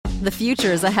The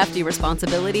future is a hefty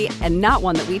responsibility and not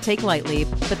one that we take lightly.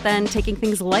 But then taking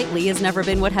things lightly has never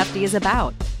been what Hefty is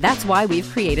about. That's why we've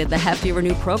created the Hefty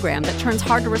Renew program that turns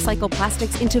hard-to-recycle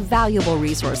plastics into valuable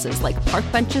resources like park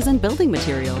benches and building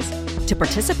materials. To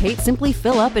participate, simply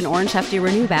fill up an orange Hefty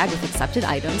Renew bag with accepted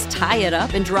items, tie it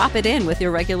up, and drop it in with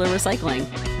your regular recycling.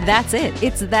 That's it.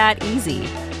 It's that easy.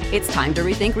 It's time to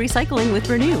rethink recycling with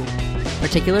Renew.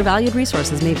 Particular valued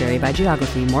resources may vary by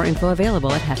geography. More info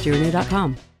available at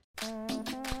heftyrenew.com.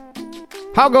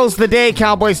 How goes the day,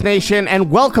 Cowboys Nation,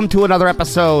 and welcome to another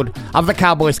episode of the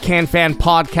Cowboys Can Fan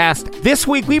Podcast. This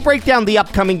week, we break down the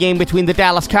upcoming game between the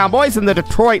Dallas Cowboys and the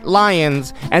Detroit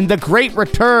Lions, and the great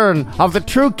return of the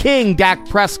true king, Dak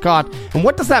Prescott, and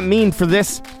what does that mean for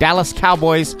this Dallas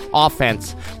Cowboys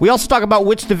offense? We also talk about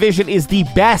which division is the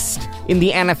best in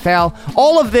the NFL.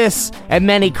 All of this and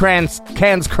many cans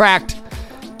cracked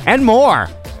and more.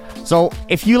 So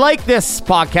if you like this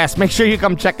podcast, make sure you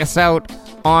come check us out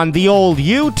on the old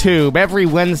YouTube every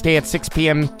Wednesday at 6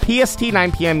 p.m. PST,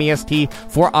 9 p.m. EST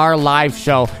for our live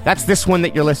show. That's this one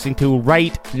that you're listening to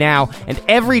right now. And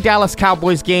every Dallas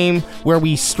Cowboys game where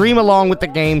we stream along with the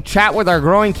game, chat with our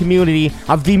growing community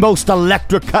of the most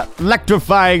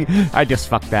electrifying, I just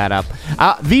fucked that up,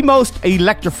 the most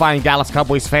electrifying Dallas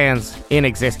Cowboys fans in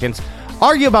existence.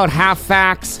 Argue about half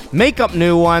facts, make up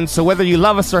new ones, so whether you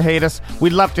love us or hate us,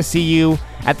 we'd love to see you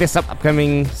at this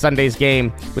upcoming Sunday's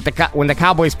game with when the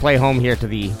Cowboys play home here to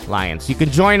the Lions. You can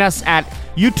join us at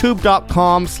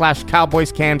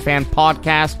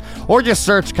youtube.com/CowboysCanFanPodcast or just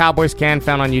search Cowboys Can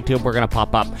Fan on YouTube. We're going to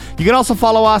pop up. You can also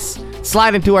follow us,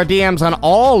 slide into our DMs on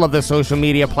all of the social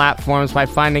media platforms by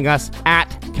finding us at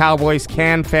Cowboys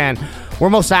Can Fan.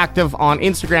 We're most active on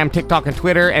Instagram, TikTok, and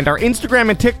Twitter, and our Instagram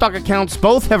and TikTok accounts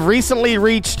both have recently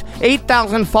reached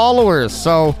 8,000 followers,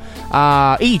 so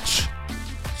each.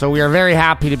 So we are very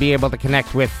happy to be able to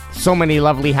connect with so many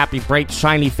lovely, happy, bright,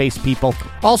 shiny-faced people.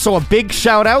 Also, a big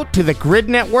shout-out to the Grid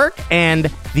Network and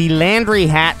the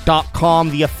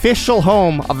LandryHat.com, the official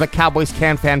home of the Cowboys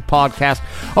Can Fan Podcast.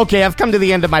 Okay, I've come to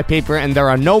the end of my paper, and there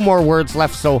are no more words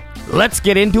left, so let's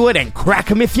get into it and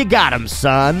crack 'em if you got 'em,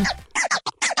 son.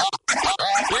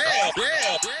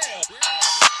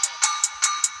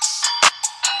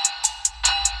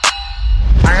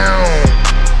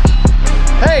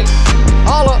 Hey,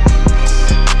 holla.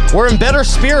 We're in better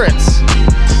spirits.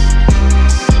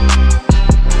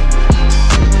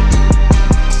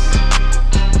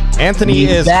 Anthony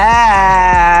is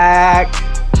back.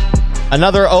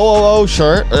 Another OOO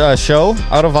show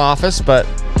out of office, but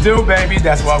do, baby,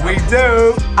 that's what we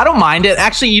do. I don't mind it.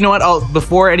 Actually, you know what?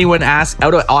 Before anyone asks,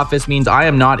 out of office means I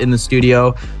am not in the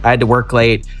studio. I had to work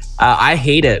late. I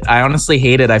hate it. I honestly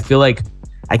hate it. I feel like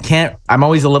I can't. I'm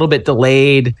always a little bit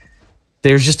delayed.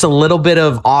 There's just a little bit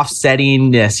of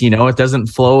offsettingness, it doesn't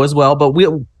flow as well, but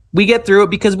we get through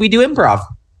it because we do improv.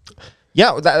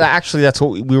 Yeah, actually, that's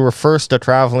what we were first, a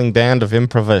traveling band of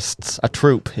improvists, a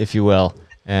troupe, if you will.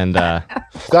 And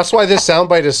that's why this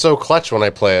soundbite is so clutch when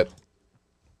I play it.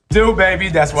 Do, baby,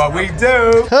 that's what we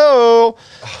do. Oh,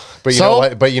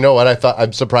 but you know what? I thought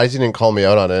I'm surprised you didn't call me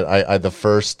out on it. I the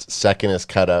first second is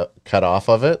cut off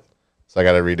of it, so I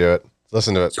got to redo it.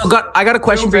 Listen to it. So I got a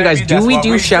question for you guys. Do we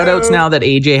do shout outs now that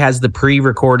AJ has the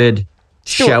pre-recorded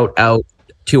shout out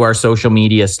to our social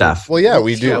media stuff? Well, yeah,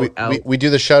 we do. We do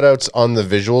the shout outs on the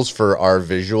visuals for our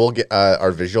visual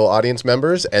audience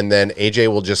members, and then AJ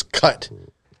will just cut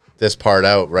this part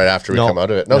out right after we come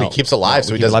out of it. No, he keeps it live,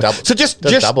 so he does double. So just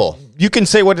double. You can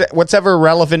say what's ever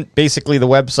relevant, basically the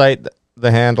website,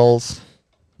 the handles.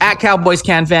 At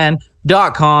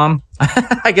CowboysCanFan.com.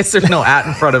 I guess there's no at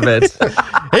in front of it.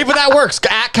 Hey, but that works.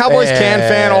 At Cowboys Can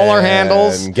Fan, all our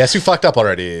handles. Guess who fucked up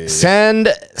already? Send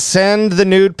the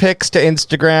nude pics to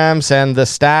Instagram. Send the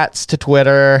stats to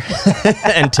Twitter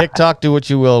and TikTok. Do what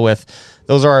you will with.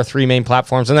 Those are our three main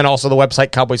platforms, and then also the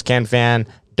website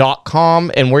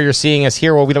CowboysCanFan.com. And where you're seeing us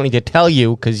here, well, we don't need to tell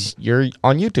you because you're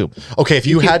on YouTube. Okay, if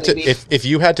you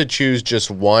had to choose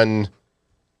just one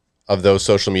of those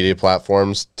social media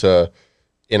platforms to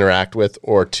interact with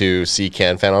or to see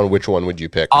Can Fan on, which one would you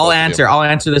pick? I'll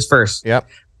answer this first. Yep.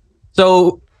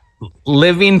 So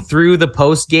living through the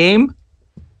post game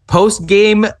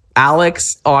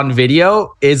Alex on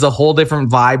video is a whole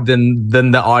different vibe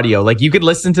than the audio. Like, you could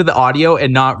listen to the audio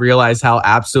and not realize how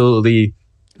absolutely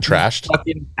trashed,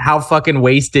 how fucking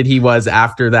wasted he was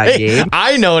after that game.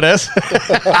 I noticed.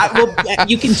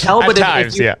 You can tell, but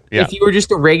if you were just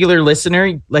a regular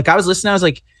listener, like I was listening, I was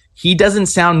like, he doesn't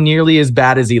sound nearly as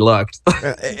bad as he looked.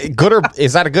 Good, or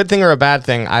is that a good thing or a bad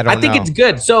thing? I think it's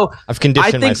good. So I've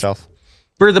conditioned myself.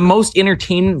 For the most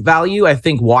entertainment value, I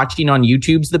think watching on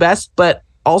YouTube's the best. But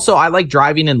also, I like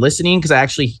driving and listening because I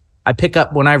actually I pick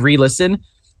up when I re-listen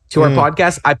to our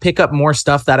podcast, I pick up more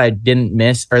stuff that I didn't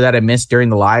miss or that I missed during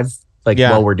the live,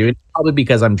 while we're doing it, probably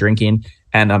because I'm drinking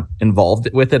and I'm involved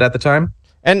with it at the time.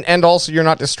 And also you're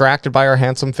not distracted by our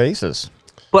handsome faces.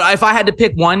 But if I had to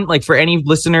pick one, like for any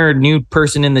listener, new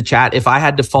person in the chat, if I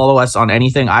had to follow us on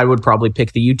anything, I would probably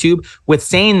pick the YouTube. With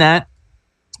saying that,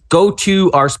 go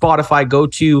to our Spotify, go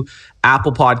to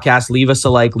Apple Podcasts, leave us a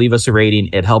like, leave us a rating.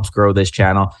 It helps grow this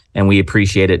channel and we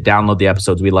appreciate it. Download the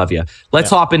episodes. We love you. Let's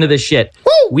hop into this shit.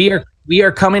 Woo! We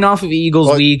are coming off of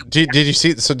Eagles week. Did you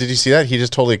see that? He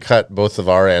just totally cut both of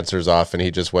our answers off and he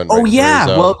just went right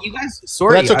well, you guys,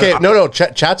 sorry. That's okay. No.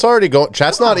 Chat's already going.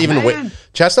 Chat's not even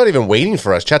waiting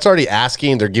for us. Chat's already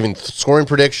asking. They're giving scoring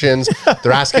predictions.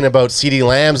 They're asking about CeeDee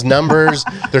Lamb's numbers.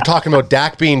 They're talking about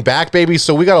Dak being back, baby.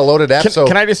 So we got a loaded up.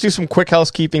 Can I just do some quick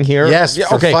housekeeping here? Yes,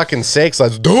 for fucking sakes,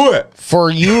 let's do it.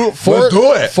 For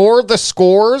the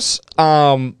scores,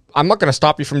 I'm not going to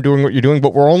stop you from doing what you're doing,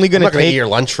 but we're only going to take your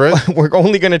lunch for it. We're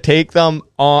only going to take them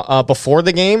before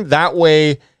the game. That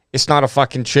way, it's not a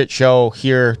fucking shit show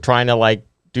here trying to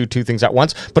do two things at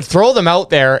once. But throw them out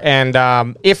there, and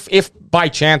if by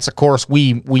chance, of course,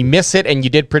 we miss it and you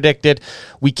did predict it,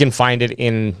 we can find it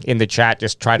in the chat.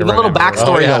 Just try to remember. A little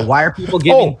backstory though. Why are people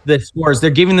giving the scores? They're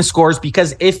giving the scores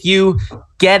because if you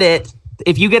get it,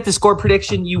 if you get the score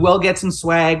prediction, you will get some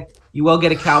swag. You will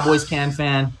get a Cowboys Can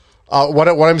Fan. What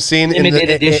I'm seeing limited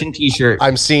edition T-shirt.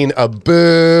 I'm seeing a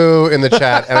boo in the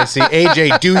chat, and I see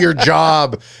AJ do your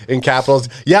job in capitals.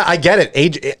 Yeah, I get it.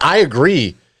 AJ, I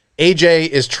agree. AJ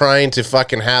is trying to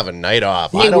fucking have a night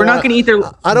off. Hey, we're not going to eat their.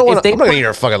 I don't want. I'm not going to eat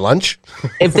our fucking lunch.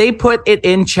 If they put it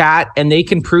in chat and they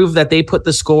can prove that they put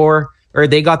the score or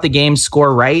they got the game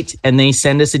score right, and they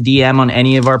send us a DM on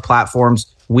any of our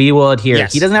platforms, we will adhere.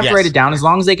 Yes, he doesn't have to write it down as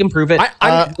long as they can prove it.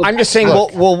 I'm just saying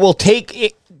we'll take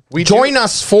it. Join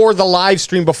us for the live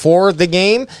stream before the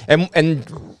game and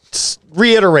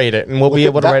reiterate it, and we'll be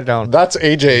able to write it down. That's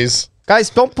AJ's. Guys,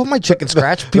 don't put my chicken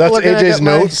scratch. That's AJ's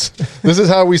notes. This is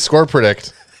how we score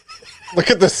predict. Look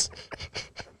at this.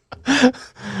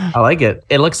 I like it.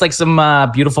 It looks like some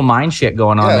Beautiful Mind shit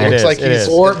going on there. It looks like he's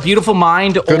or Beautiful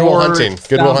Mind Goodwill or Hunting.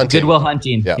 Goodwill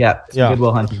Hunting. Yeah.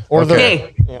 Goodwill Hunting.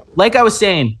 Like I was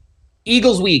saying,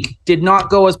 Eagles week did not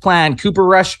go as planned. Cooper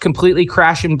Rush completely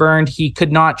crashed and burned. He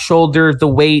could not shoulder the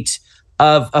weight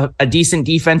of a decent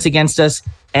defense against us,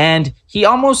 and he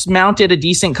almost mounted a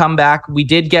decent comeback. We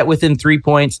did get within 3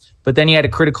 points, but then he had a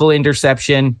critical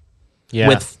interception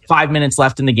with 5 minutes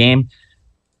left in the game.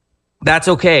 That's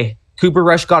okay. Cooper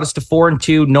Rush got us to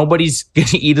 4-2. Nobody's going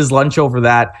to eat his lunch over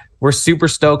that. We're super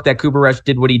stoked that Cooper Rush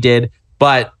did what he did,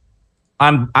 but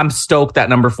I'm stoked that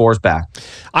number 4 is back.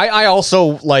 I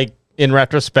also in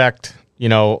retrospect,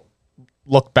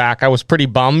 look back, I was pretty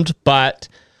bummed, but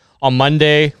on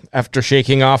Monday, after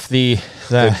shaking off the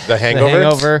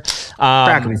hangover,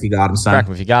 crack him if you got him, son. Crack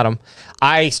him if you got him.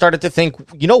 I started to think,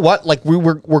 you know what?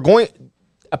 We're going.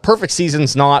 A perfect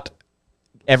season's not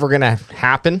ever going to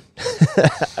happen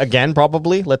again,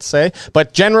 probably. Let's say,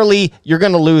 but generally, you're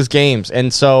going to lose games,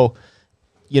 and so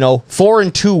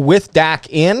 4-2 with Dak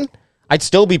in, I'd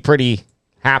still be pretty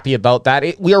happy about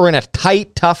that. We are in a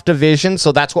tight, tough division,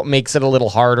 so that's what makes it a little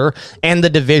harder. And the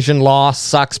division loss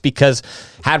sucks because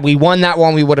had we won that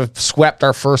one, we would have swept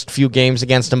our first few games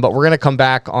against them. But we're going to come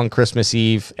back on Christmas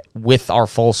Eve with our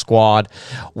full squad.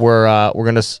 We're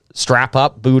going to strap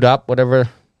up, boot up, whatever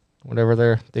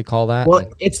they call that.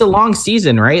 Well, it's a long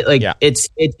season, right?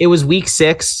 It was week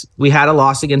 6. We had a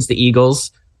loss against the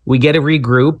Eagles. We get to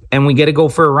regroup and we get to go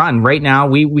for a run. Right now,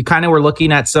 we kind of were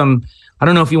looking at some. I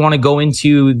don't know if you want to go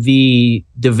into the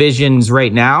divisions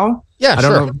right now. Yeah, I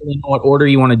don't really know what order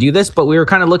you want to do this, but we were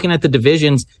kind of looking at the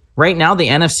divisions. Right now, the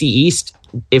NFC East,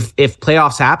 if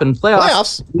playoffs happen,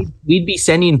 we'd be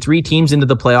sending 3 teams into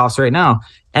the playoffs right now.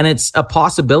 And it's a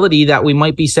possibility that we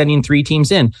might be sending 3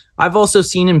 teams in. I've also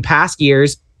seen in past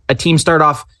years a team start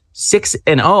off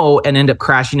 6-0 and end up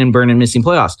crashing and burning, missing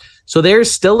playoffs. So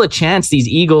there's still a chance these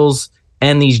Eagles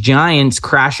and these Giants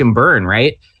crash and burn,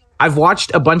 right? I've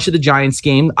watched a bunch of the Giants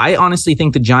game. I honestly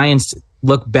think the Giants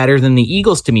look better than the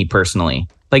Eagles to me personally.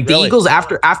 The Eagles,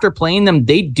 after playing them,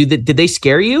 did they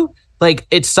scare you?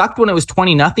 It sucked when it was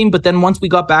 20-0, but then once we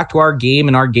got back to our game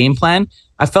and our game plan,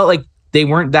 I felt like they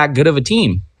weren't that good of a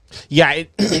team. Yeah,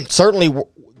 certainly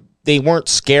they weren't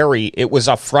scary. It was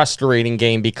a frustrating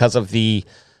game because of the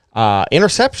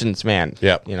interceptions, man.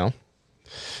 Yeah.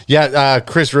 Yeah,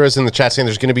 Chris Rose in the chat saying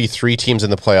there's going to be 3 teams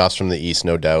in the playoffs from the East,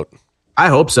 no doubt. I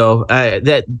hope so.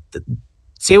 That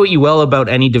say what you will about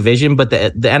any division, but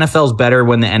the NFL is better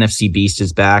when the NFC Beast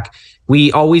is back.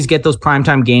 We always get those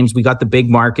primetime games. We got the big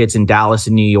markets in Dallas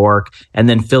and New York, and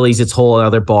then Philly's its whole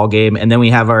other ball game. And then we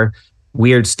have our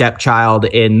weird stepchild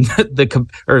in the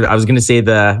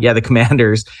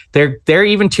Commanders. They're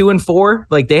even 2-4.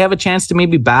 Like, they have a chance to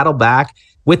maybe battle back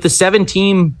with the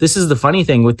 7-team. This is the funny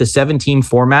thing with the 7-team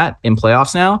format in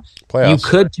playoffs now. You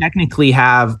could technically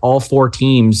have all 4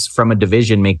 teams from a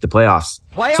division make the playoffs.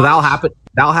 So that'll happen.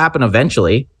 That'll happen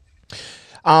eventually.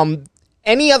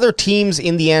 Any other teams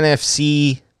in the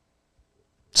NFC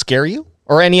scare you,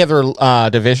 or any other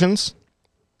divisions?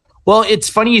 Well, it's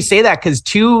funny you say that because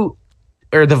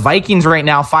the Vikings right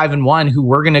now 5-1, who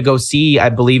we're going to go see. I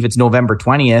believe it's November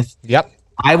 20th. Yep.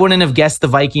 I wouldn't have guessed the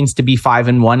Vikings to be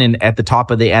 5-1 and at the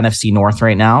top of the NFC North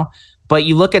right now. But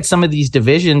you look at some of these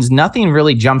divisions, nothing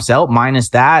really jumps out. Minus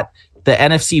that, the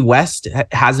NFC West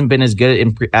hasn't been as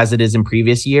good as it is in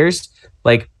previous years.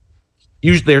 Like,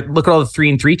 usually, look at all the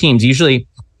 3-3 teams. Usually,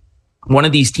 one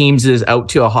of these teams is out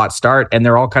to a hot start, and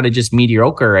they're all kind of just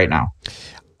mediocre right now.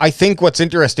 I think what's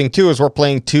interesting, too, is we're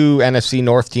playing 2 NFC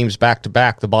North teams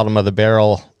back-to-back, the bottom of the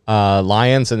barrel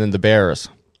Lions and then the Bears.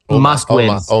 Must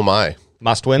wins. Oh, my.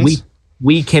 Must wins?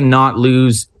 We cannot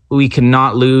lose. We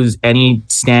cannot lose any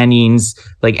standings,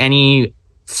 like any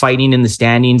fighting in the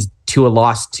standings, to a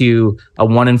loss to a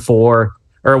 1-4 or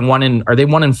are they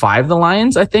 1-5? The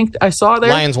Lions, I think I saw there.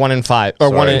 Lions 1-5 or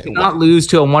Sorry. Cannot lose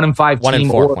to a 1-5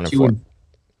 team,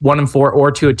 1-4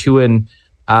 or to a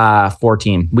 2-4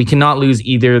 team. We cannot lose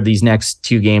either of these next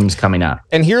 2 games coming up.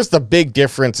 And here's the big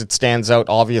difference. It stands out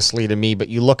obviously to me, but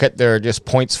you look at their just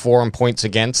points for and points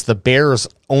against. The Bears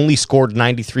only scored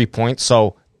 93 points,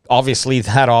 so obviously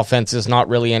that offense is not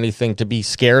really anything to be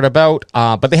scared about.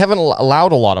 But they haven't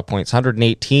allowed a lot of points,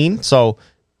 118. So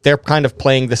they're kind of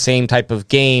playing the same type of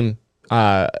game,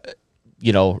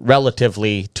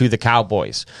 relatively to the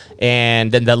Cowboys.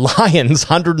 And then the Lions,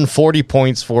 140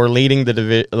 points for leading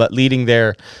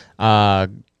their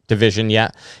division,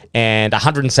 and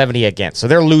 170 against. So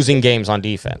they're losing games on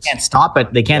defense. Can't stop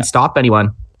it. They can't stop anyone.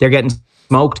 They're getting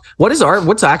smoked.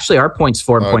 What's actually our points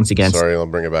for and points against? Sorry, I'll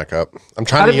bring it back up. I'm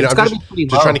trying to, just trying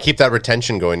to keep that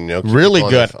retention going. Really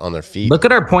good on their feet. Look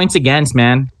at our points against,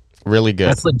 man. Really good.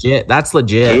 That's legit.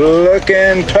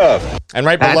 Looking tough. And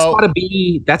right below,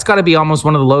 that's got to be almost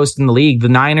one of the lowest in the league. The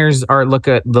Niners look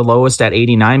at the lowest at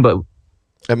 89. But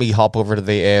let me hop over to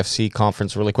the AFC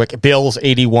conference really quick. Bills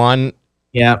 81.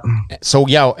 Yeah. So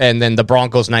and then the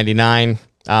Broncos 99.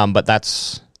 But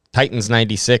that's Titans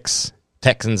 96.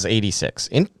 Texans 86.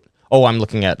 I'm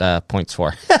looking at points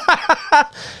for.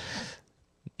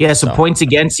 Yeah, so points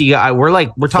against you.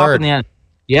 We're talking the.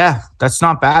 Yeah, that's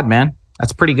not bad, man.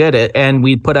 That's pretty good. And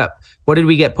we put up. What did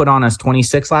we get put on us?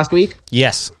 26 last week.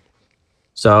 Yes.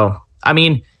 So I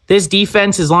mean, this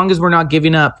defense, as long as we're not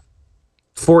giving up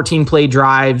 14 play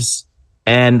drives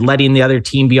and letting the other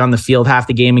team be on the field half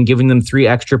the game and giving them 3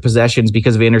 extra possessions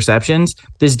because of interceptions,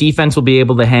 this defense will be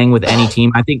able to hang with any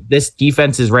team. I think this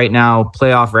defense is right now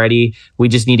playoff ready. We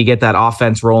just need to get that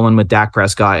offense rolling with Dak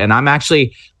Prescott. And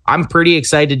I'm pretty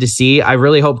excited to see. I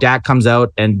really hope Dak comes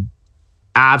out and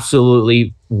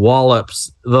absolutely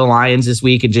wallops the Lions this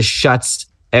week and just shuts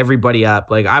everybody up.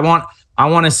 Like, I want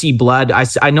to see blood.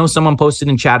 I know someone posted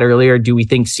in chat earlier, do we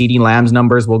think CeeDee Lamb's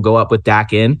numbers will go up with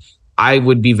Dak in? I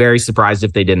would be very surprised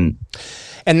if they didn't.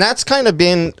 And that's kind of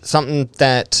been something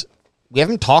that we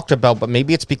haven't talked about, but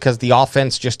maybe it's because the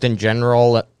offense just in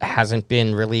general hasn't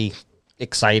been really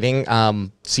exciting.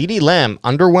 CeeDee Lamb,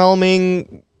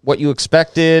 underwhelming, what you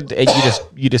expected. And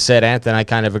you just said, Anthony, I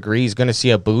kind of agree. He's going to see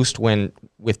a boost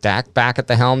with Dak back at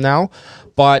the helm now.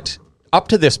 But up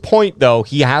to this point, though,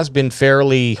 he has been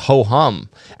fairly ho-hum.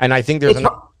 And I think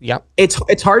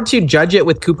it's hard to judge it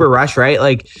with Cooper Rush, right?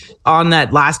 Like, on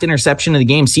that last interception of the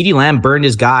game, CeeDee Lamb burned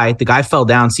his guy. The guy fell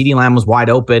down. CeeDee Lamb was wide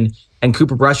open, and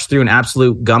Cooper Rush threw an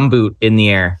absolute gumboot in the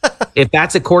air. If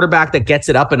that's a quarterback that gets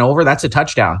it up and over, that's a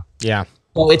touchdown. Yeah.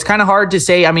 Well, it's kind of hard to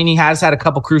say. I mean, he has had a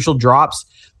couple crucial drops.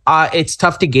 It's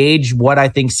tough to gauge what I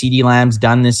think CeeDee Lamb's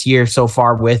done this year so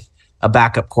far with a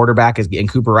backup quarterback and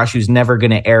Cooper Rush, who's never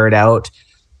going to air it out.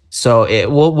 So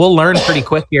we'll learn pretty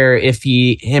quick here if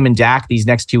him and Dak these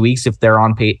next 2 weeks, if they're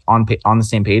on the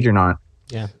same page or not.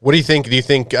 Yeah. What do you think? Do you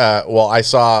think? I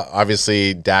saw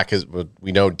obviously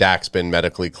we know Dak's been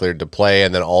medically cleared to play,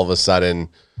 and then all of a sudden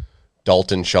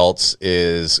Dalton Schultz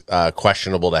is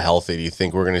questionable to healthy. Do you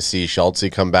think we're going to see Schultz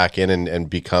come back in and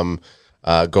become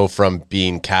go from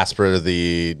being Casper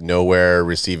the nowhere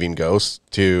receiving ghost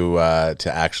to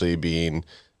actually being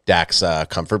Dak's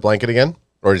comfort blanket again?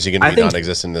 Or is he going to be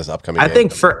non-existent in this upcoming game? I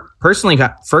think personally,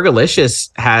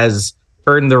 Fergalicious has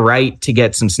earned the right to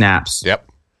get some snaps. Yep.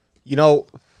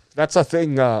 That's a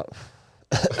thing.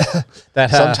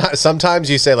 Sometimes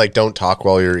you say like, don't talk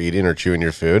while you're eating or chewing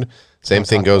your food. Same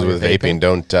thing goes with vaping.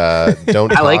 Don't.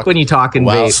 I like when you talk and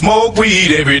vape. Smoke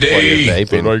weed every day.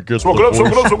 Smoke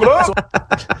it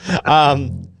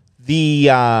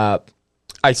up.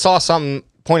 I saw some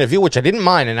point of view which I didn't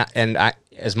mind, and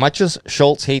as much as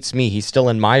Schultz hates me, he's still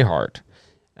in my heart.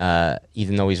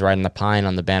 Even though he's riding the pine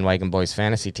on the Bandwagon Boys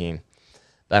fantasy team.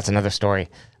 That's another story.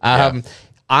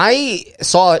 I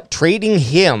saw trading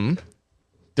him.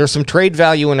 There's some trade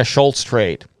value in a Schultz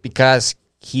trade because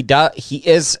he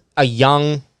is a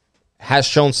young, has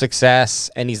shown success,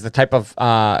 and he's the type of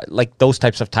like those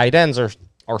types of tight ends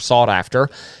are sought after.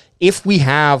 If we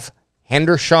have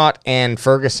Hendershot and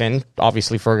Ferguson,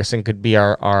 obviously Ferguson could be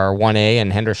our 1A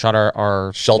and Hendershot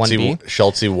our Schultz 1B.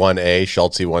 Schultze 1A,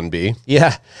 Schultze 1B.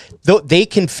 Yeah.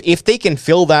 If they can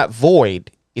fill that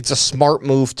void, it's a smart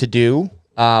move to do.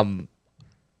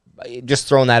 Just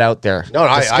throwing that out there.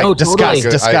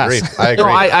 Discuss. I agree.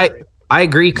 No, I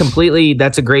agree completely.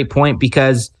 That's a great point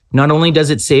because not only does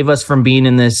it save us from being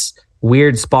in this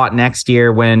weird spot next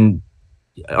year when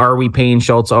are we paying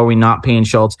Schultz? Are we not paying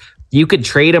Schultz? You could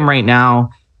trade him right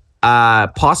now,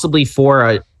 possibly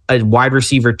for a wide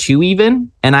receiver 2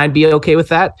 even, and I'd be okay with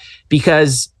that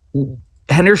because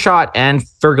Hendershot and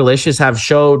Fergalicious have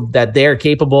showed that they're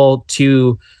capable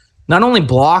to not only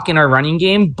block in our running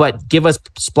game, but give us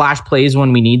splash plays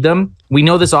when we need them. We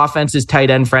know this offense is tight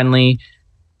end friendly.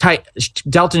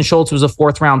 Dalton Schultz was a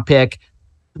 4th round pick.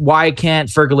 Why can't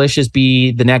Fergalicious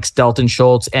be the next Dalton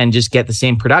Schultz and just get the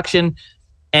same production?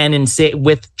 And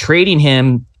with trading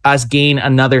him, us gain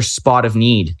another spot of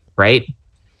need, right?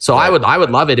 So I would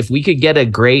love it if we could get a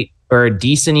great or a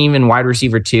decent even wide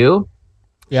receiver 2.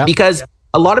 Yeah. Because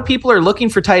a lot of people are looking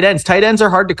for tight ends. Tight ends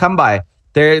are hard to come by.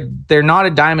 They're not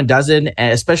a dime a dozen,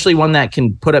 especially one that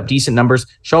can put up decent numbers.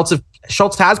 Schultz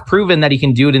has proven that he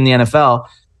can do it in the NFL,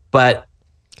 but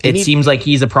it seems like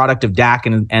he's a product of Dak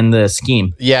and the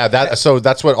scheme. Yeah, that's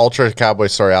what Ultra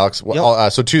Cowboys. Sorry, Alex.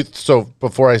 So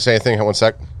before I say anything, 1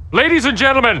 sec. Ladies and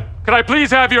gentlemen, can I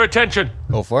please have your attention?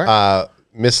 Go for it.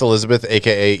 Miss Elizabeth,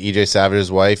 a.k.a. EJ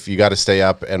Savage's wife, you got to stay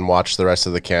up and watch the rest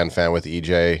of the Can Fan with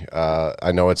EJ.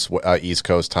 I know it's East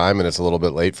Coast time and it's a little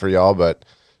bit late for y'all, but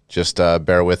just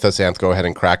bear with us. Anth, go ahead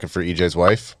and crack it for EJ's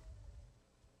wife.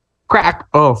 Crack.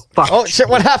 Oh, fuck. Oh, shit,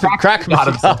 what happened? Crack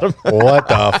got him. What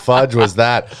the fudge was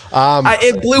that?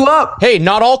 It blew up. Hey,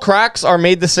 not all cracks are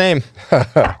made the same.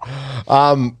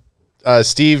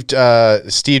 Steve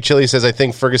Chili says, I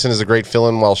think Ferguson is a great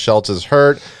fill-in while Schultz is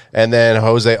hurt. And then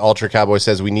Jose Ultra Cowboy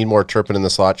says, we need more Turpin in the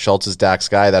slot. Schultz is Dak's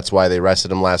guy. That's why they rested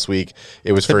him last week.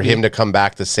 It was for him to come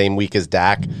back the same week as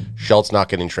Dak. Schultz not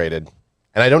getting traded.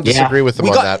 And I don't disagree with them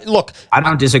on that. Look, I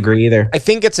don't disagree either. I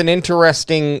think it's an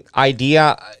interesting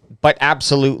idea, but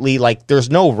absolutely, like, there's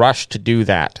no rush to do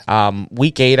that.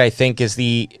 Week 8, I think, at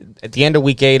the end of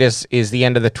week 8 is the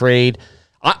end of the trade.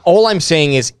 All I'm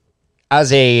saying is,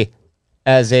 as a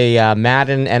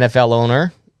Madden NFL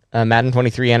owner, Madden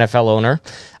 23 NFL owner,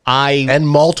 and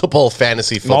multiple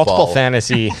fantasy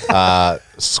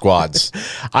squads.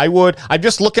 I'm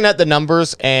just looking at the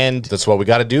numbers, and that's what we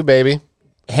got to do, baby.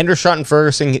 Hendershot and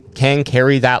Ferguson can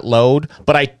carry that load,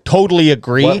 but I totally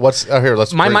agree. Let's bring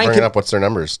it up. What's their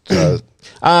numbers?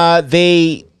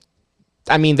 They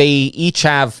each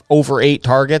have over 8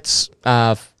 targets,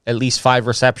 at least 5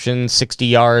 receptions, 60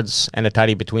 yards, and a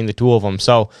tutty between the two of them.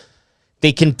 So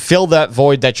they can fill that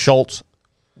void that Schultz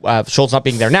not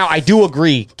being there. Now, I do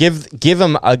agree. Give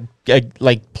him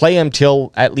play him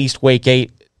till at least week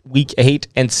 8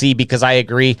 and see, because I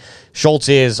agree Schultz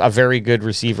is a very good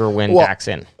receiver when Dak's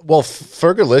in. Well,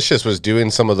 Fergalicious was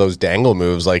doing some of those dangle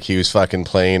moves like he was fucking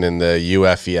playing in the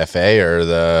UFEFA or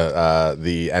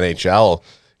the NHL,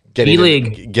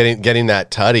 getting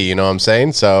that tutty, you know what I'm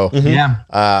saying? So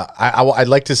I'd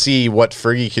like to see what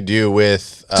Fergie could do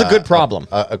with it's a good problem.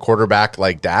 A quarterback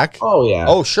like Dak. Oh yeah.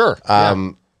 Oh sure.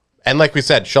 And like we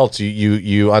said, Schultz,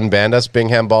 you unbanned us,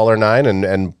 Bingham Baller 9,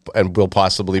 and we'll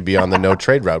possibly be on the no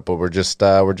trade route. But we're just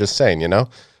saying,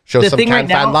 show some kind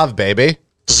fan love, baby.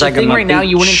 The thing right now,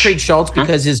 you wouldn't trade Schultz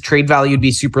because his trade value would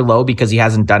be super low because he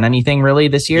hasn't done anything really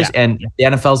this year. Yeah. And the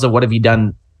NFL's a what have you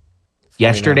done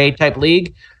yesterday type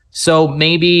league. So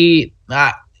maybe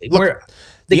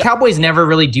the Cowboys never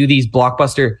really do these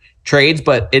blockbuster trades,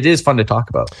 but it is fun to talk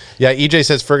about. Yeah, EJ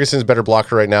says Ferguson's a better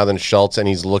blocker right now than Schultz, and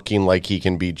he's looking like he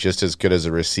can be just as good as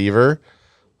a receiver.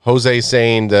 Jose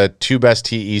saying the 2 best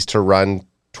TEs to run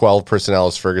 12 personnel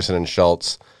is Ferguson and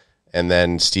Schultz. And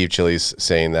then Steve Chili's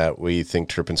saying that we think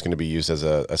Turpin's going to be used as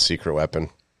a secret weapon.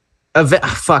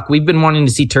 We've been wanting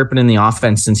to see Turpin in the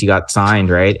offense since he got signed,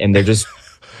 right? And they're just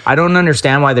I don't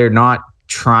understand why they're not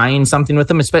trying something with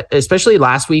him, especially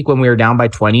last week when we were down by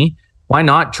 20. Why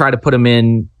not try to put him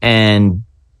in and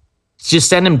just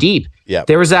send him deep? Yeah.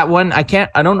 There was that one. I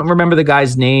don't remember the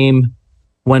guy's name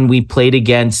when we played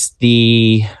against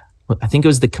I think it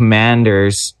was the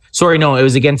Commanders. Sorry, no, it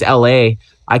was against LA.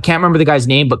 I can't remember the guy's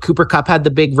name, but Cooper Kupp had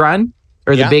the big run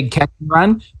or the big catching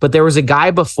run. But there was a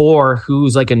guy before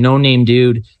who's like a no-name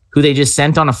dude who they just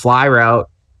sent on a fly route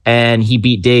and he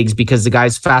beat Diggs because the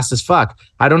guy's fast as fuck.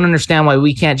 I don't understand why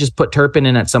we can't just put Turpin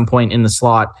in at some point in the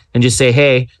slot and just say,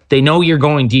 hey, they know you're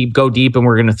going deep, go deep, and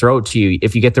we're going to throw it to you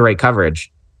if you get the right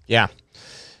coverage. Yeah.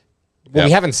 Well,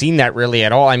 we haven't seen that really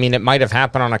at all. I mean, it might have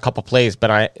happened on a couple plays,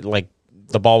 but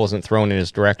the ball wasn't thrown in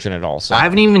his direction at all. So I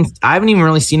haven't even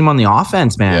really seen him on the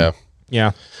offense, man.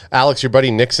 Yeah. Alex, your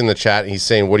buddy Nick's in the chat. He's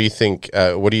saying, "What do you think?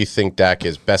 What do you think Dak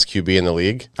is best QB in the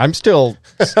league?" I'm still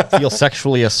feel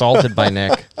sexually assaulted by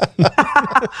Nick.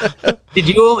 Do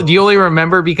you only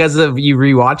remember because of you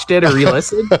rewatched it or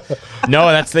re-listened? No,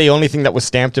 that's the only thing that was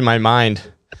stamped in my mind.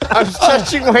 I'm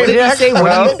touching my neck.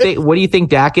 What do you think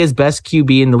Dak is best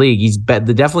QB in the league? He's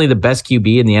definitely the best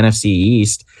QB in the NFC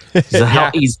East.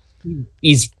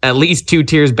 He's at least 2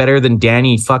 tiers better than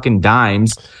Danny fucking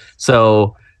Dimes.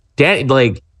 So,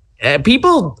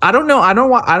 people, I don't know. I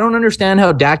don't understand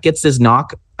how Dak gets this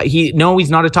knock. He's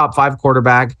not a top 5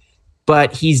 quarterback,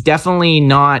 but he's definitely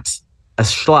not a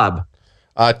schlub.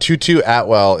 Tutu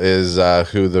Atwell is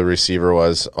who the receiver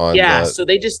was on. Yeah, so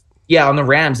they just on the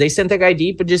Rams they sent that guy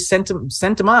deep and just sent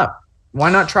him up. Why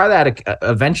not try that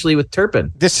eventually with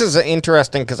Turpin? This is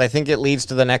interesting because I think it leads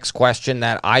to the next question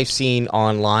that I've seen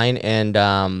online, and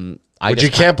you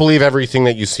can't believe everything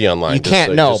that you see online. You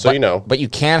can't, but you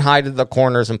can hide in the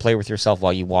corners and play with yourself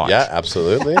while you watch. Yeah,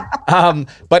 absolutely.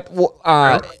 But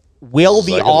will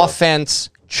the offense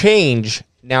change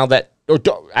now that?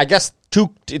 I guess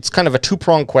it's kind of a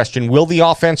 2-pronged question. Will the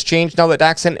offense change now that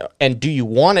Dak's in, and do you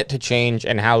want it to change,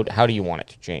 and how do you want it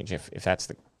to change if that's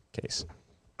the case?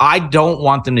 I don't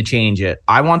want them to change it.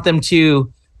 I want them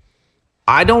to.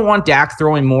 I don't want Dak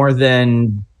throwing more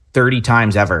than 30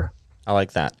 times ever. I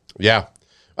like that. Yeah.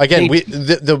 Again,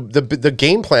 the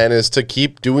game plan is to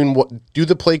keep do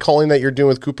the play calling that you're doing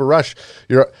with Cooper Rush.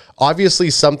 You're obviously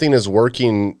something is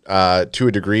working to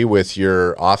a degree with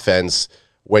your offense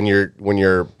when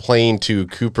you're playing to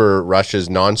Cooper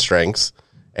Rush's non-strengths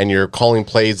and you're calling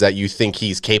plays that you think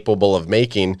he's capable of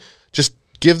making. Just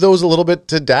give those a little bit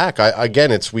to Dak.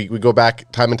 We go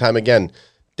back time and time again.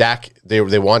 Dak, they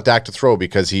want Dak to throw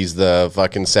because he's the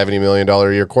fucking $70 million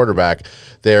a year quarterback.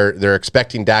 They're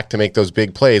expecting Dak to make those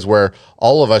big plays where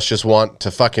all of us just want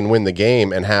to fucking win the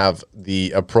game and have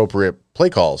the appropriate play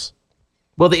calls.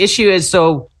 Well, the issue is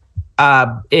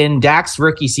in Dak's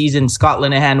rookie season, Scott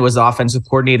Linehan was the offensive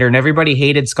coordinator, and everybody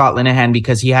hated Scott Linehan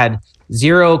because he had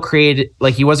zero creative,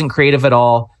 he wasn't creative at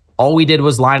all. All we did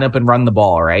was line up and run the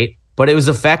ball, right? But it was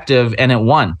effective and it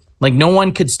won. No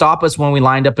one could stop us when we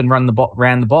lined up and ran the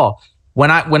ball.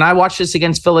 When I watched this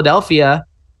against Philadelphia,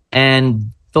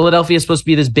 and Philadelphia is supposed to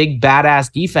be this big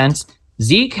badass defense,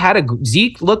 Zeke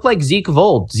looked like Zeke of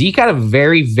old. Zeke had a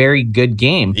very, very good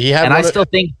game, I still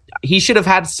think he should have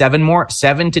had 7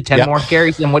 to 10 more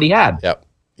carries than what he had. Yep.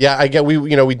 Yeah, I get. We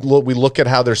look at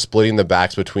how they're splitting the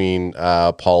backs between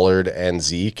Pollard and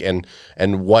Zeke, and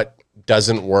what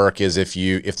doesn't work is if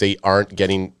they aren't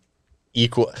getting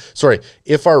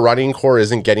if our running core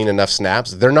isn't getting enough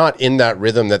snaps, they're not in that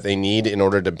rhythm that they need in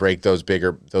order to break those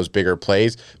bigger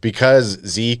plays. Because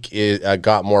Zeke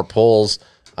got more pulls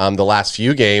the last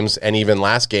few games, and even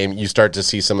last game, you start to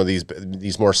see some of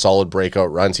these more solid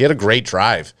breakout runs. He had a great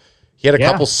drive. He had a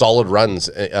couple solid runs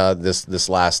this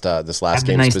last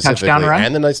game nice specifically, run.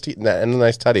 and the nice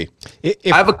tutty.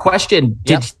 I have a question.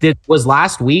 Was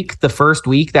last week the first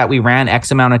week that we ran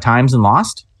X amount of times and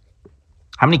lost?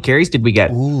 How many carries did we get?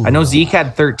 Ooh. I know Zeke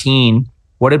had 13.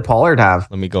 What did Pollard have?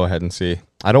 Let me go ahead and see.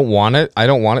 I don't want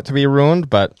it to be ruined,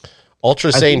 but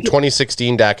Ultra saying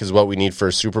 2016 Dak is what we need for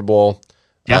a Super Bowl.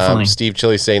 Definitely. Steve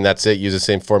Chili saying that's it. Use the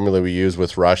same formula we use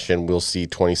with Rush, and we'll see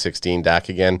 2016 Dak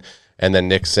again. And then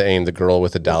Nick saying the girl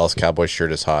with the Dallas Cowboys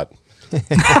shirt is hot. Hey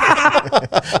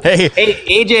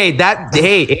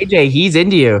AJ, he's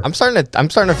into you. I'm starting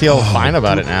to feel fine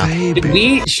about it now.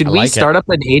 Should we start up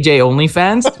an AJ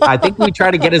OnlyFans? I think we try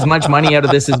to get as much money out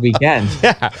of this as we can.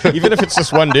 Yeah, even if it's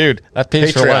just one dude that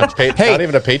pays for lunch. Not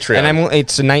even a Patreon. And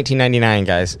it's $19.99,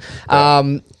 guys.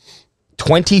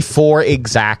 24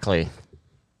 exactly.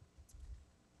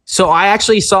 So I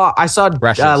saw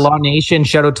Law Nation.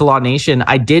 Shout out to Law Nation.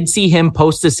 I did see him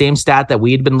post the same stat that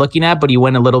we had been looking at, but he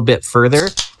went a little bit further.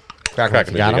 Crack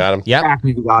me, got him. Yeah,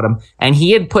 we got him. And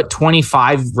he had put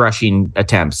 25 rushing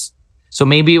attempts. So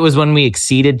maybe it was when we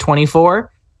exceeded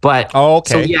 24. But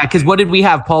okay. So yeah, because what did we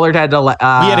have? Pollard had we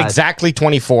had exactly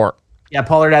 24. Yeah,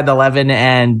 Pollard had 11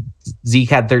 and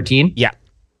Zeke had 13. Yeah.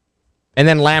 And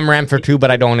then Lamb ran for 2,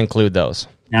 but I don't include those.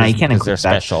 No, you can't include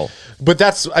they're that. special. But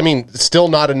that's, I mean, still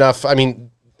not enough. I mean,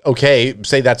 okay,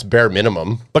 say that's bare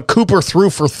minimum. But Cooper threw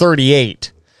for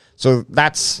 38. So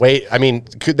that's...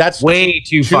 That's way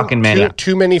too fucking many.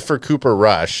 Too many for Cooper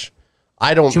Rush.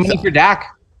 I don't... Too many for Dak.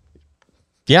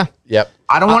 Yeah. Yep.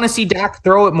 I don't want to see Dak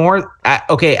throw it more.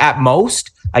 At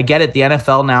most, I get it. The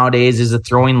NFL nowadays is a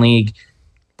throwing league.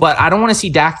 But I don't want to see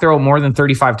Dak throw more than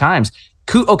 35 times.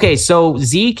 Okay, so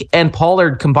Zeke and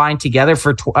Pollard combined together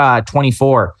for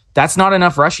 24. That's not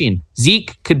enough rushing.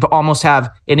 Zeke could almost have,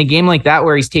 in a game like that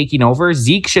where he's taking over,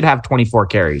 Zeke should have 24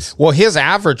 carries. Well, his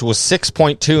average was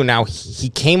 6.2. Now, he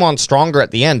came on stronger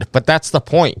at the end, but that's the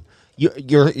point.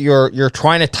 You're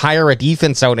trying to tire a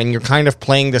defense out, and you're kind of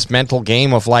playing this mental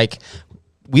game of like,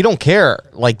 we don't care.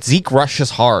 Like, Zeke rushes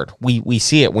hard. We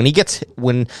see it when he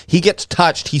gets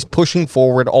touched. He's pushing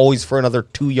forward always for another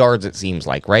 2 yards. It seems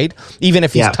like, right? Even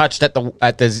if he's touched at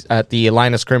the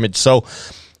line of scrimmage. So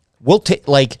we'll take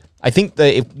like I think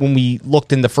when we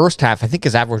looked in the first half, I think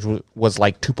his average was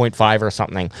like 2.5 or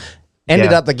something.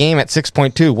 Ended up the game at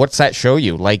 6.2. What's that show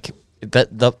you? Like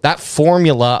that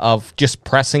formula of just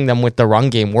pressing them with the run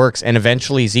game works, and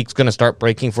eventually Zeke's going to start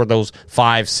breaking for those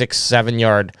 5, 6, 7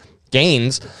 yard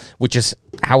gains, which is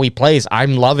how he plays.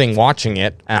 I'm loving watching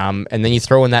it. And then you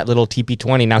throw in that little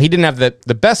TP20. Now, he didn't have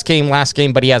the best game last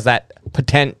game, but he has that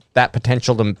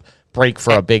potential to break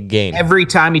for a big game. Every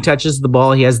time he touches the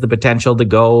ball, he has the potential to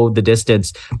go the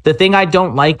distance. The thing I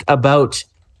don't like about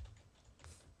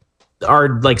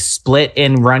our like split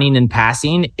in running and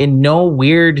passing, in no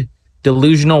weird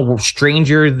delusional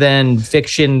stranger than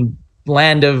fiction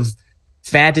land of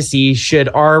fantasy should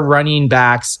our running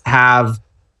backs have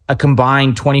a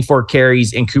combined 24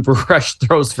 carries and Cooper Rush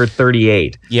throws for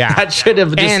 38. Yeah. That should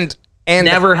have just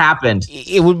never happened.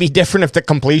 It would be different if the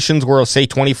completions were, say,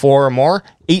 24 or more,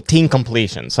 18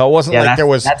 completions. So it wasn't like there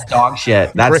was... That's dog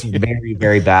shit. That's very,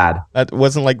 very bad. That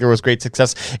wasn't like there was great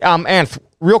success. And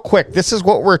real quick, this is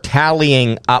what we're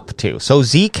tallying up to. So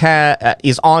Zeke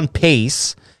is on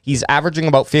pace. He's averaging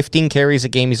about 15 carries a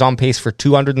game. He's on pace for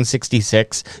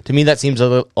 266. To me, that seems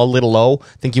a little low.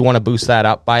 I think you want to boost that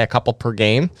up by a couple per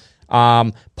game.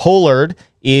 Pollard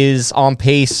is on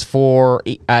pace for,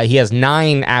 he has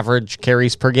 9 average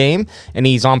carries per game, and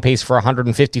he's on pace for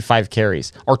 155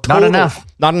 carries. Not enough.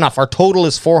 Not enough. Our total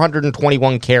is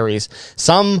 421 carries.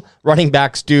 Some running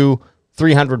backs do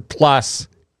 300 plus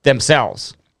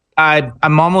themselves.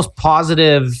 I'm almost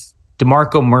positive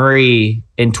DeMarco Murray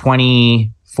in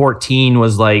 2014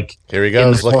 was like... Here he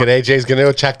goes. Look at AJ's going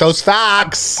to check those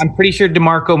facts. I'm pretty sure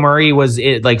DeMarco Murray was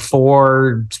like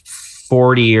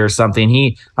 440 or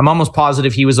something. I'm almost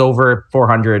positive he was over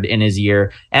 400 in his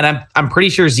year. And I'm pretty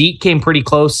sure Zeke came pretty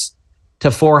close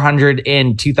to 400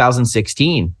 in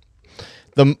 2016.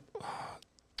 Look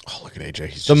at AJ.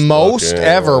 He's the most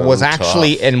ever was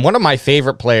actually in one of my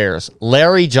favorite players,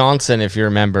 Larry Johnson, if you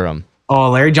remember him.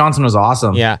 Oh, Larry Johnson was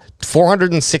awesome. Yeah,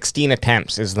 416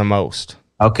 attempts is the most.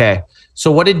 Okay,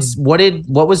 so what was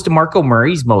DeMarco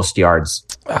Murray's most yards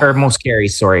or most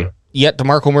carries? Sorry. Yeah,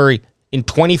 DeMarco Murray in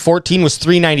 2014 was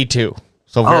 392.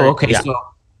 So okay. Yeah. So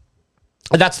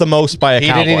that's the most by a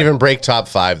Cowboy. He didn't even break top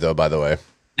 5 though. By the way,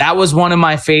 that was one of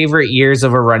my favorite years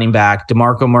of a running back.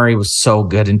 DeMarco Murray was so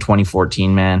good in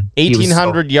 2014. Man,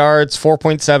 1,800 yards,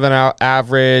 4.7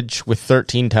 average with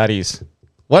 13 tutties.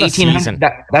 What a season.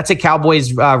 That's a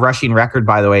Cowboys rushing record,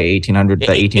 by the way, 1,800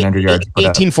 yards.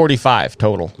 1,845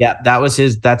 total. Yeah,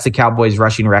 that's the Cowboys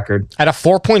rushing record. At a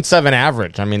 4.7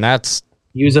 average. I mean,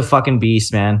 he was a fucking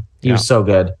beast, man. He was so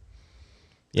good.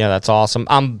 Yeah, that's awesome.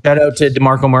 Shout out to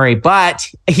DeMarco Murray, but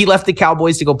he left the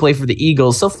Cowboys to go play for the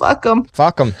Eagles, so fuck him.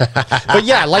 Fuck him. But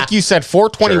yeah, like you said,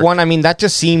 421, sure. I mean, that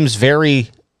just seems very,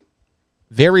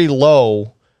 very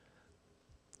low.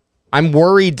 I'm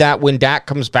worried that when Dak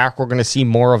comes back, we're going to see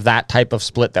more of that type of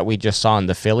split that we just saw in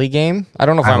the Philly game. I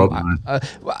don't know if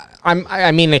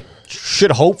I mean, it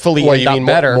should hopefully end up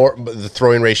better. More, the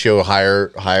throwing ratio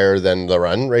higher than the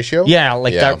run ratio? Yeah,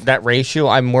 that ratio.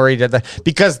 I'm worried that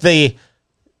because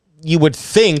you would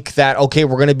think that, okay,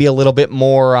 we're going to be a little bit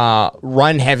more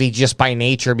run heavy just by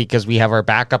nature because we have our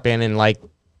backup in, and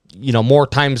more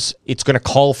times it's going to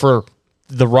call for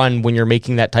the run when you're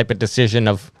making that type of decision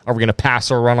of, are we going to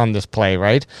pass or run on this play,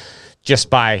 right? Just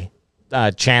by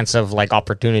chance of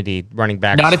opportunity running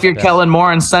back. Not if you're Kellen Moore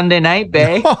on Sunday night,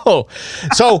 babe. No.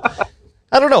 So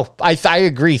I don't know. I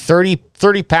agree. 30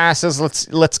 passes.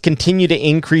 Let's continue to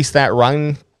increase that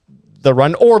run the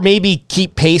run, or maybe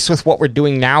keep pace with what we're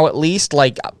doing now, at least,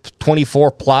 like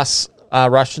 24 plus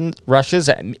rushes.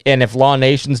 And if Law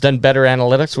Nation's done better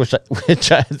analytics,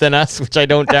 than us, which I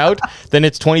don't doubt, then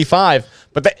it's 25.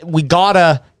 But we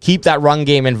gotta keep that run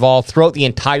game involved throughout the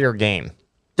entire game.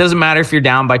 Doesn't matter if you're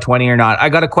down by 20 or not. I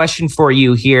got a question for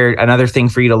you here. Another thing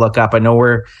for you to look up. I know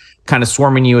we're kind of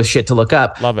swarming you with shit to look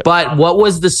up. Love it. But what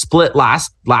was the split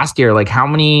last year? Like, how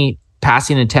many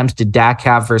passing attempts did Dak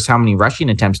have versus how many rushing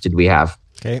attempts did we have?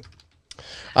 Okay.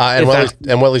 And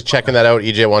while he's checking that out,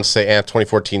 EJ wants to say,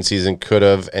 2014 season could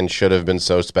have and should have been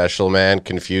so special, man.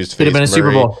 Confused. Could have been a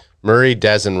Super Bowl. Murray,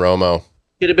 Dez, and Romo.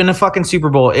 Should have been a fucking Super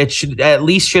Bowl. It should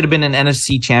have been an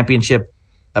NFC Championship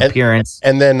appearance.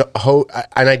 And then,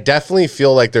 I definitely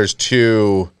feel like there's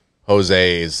two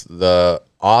Jose's. The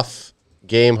off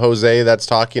game Jose that's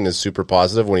talking is super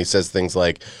positive when he says things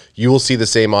like, you will see the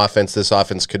same offense. This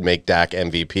offense could make Dak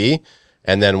MVP.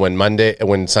 And then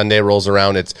when Sunday rolls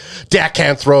around, it's Dak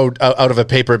can't throw out of a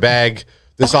paper bag.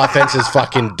 This offense is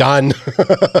fucking done.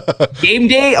 Game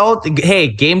day,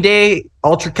 game day,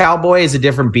 Ultra Cowboy is a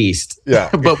different beast. Yeah,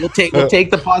 but we'll take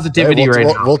the positivity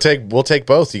now. We'll take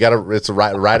both. It's a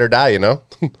ride or die, you know.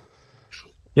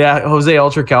 Yeah, Jose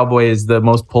Ultra Cowboy is the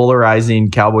most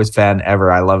polarizing Cowboys fan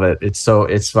ever. I love it.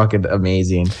 It's fucking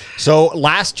amazing. So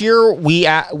last year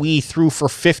we threw for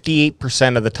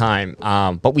 58% of the time,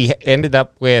 but we ended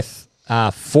up with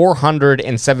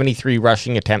 473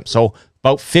 rushing attempts. So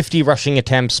about 50 rushing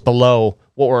attempts below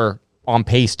what we're on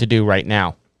pace to do right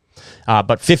now.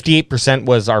 But 58%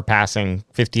 was our passing.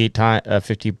 58%.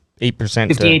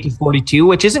 58 to 42,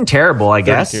 which isn't terrible, I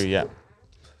guess. Yeah.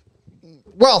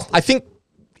 Well, I think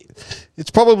it's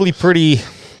probably pretty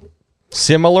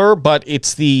similar, but it's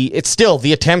still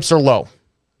the attempts are low.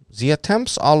 The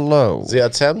attempts are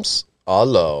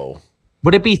low.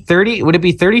 Would it be 30? Would it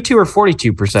be 32 or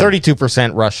 42%?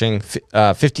 32% rushing,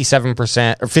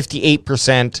 57% or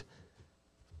 58%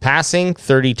 passing,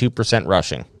 32%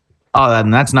 rushing. Oh, then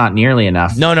that's not nearly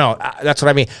enough. No, that's what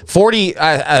I mean. 40.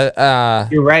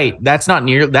 You're right. That's not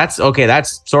near. That's okay.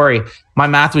 Sorry, my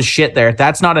math was shit there.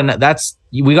 That's not enough.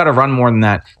 We got to run more than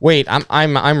that. Wait,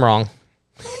 I'm wrong.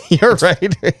 You're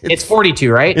right. It's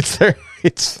 42, right? Do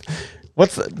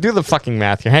the fucking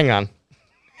math here. Hang on.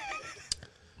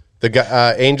 The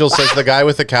guy, Angel says the guy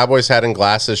with the Cowboys hat and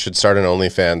glasses should start an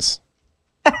OnlyFans.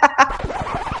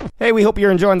 Hey, we hope you're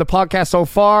enjoying the podcast so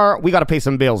far. We got to pay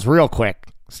some bills real quick.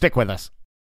 Stick with us.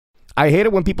 I hate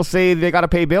it when people say they got to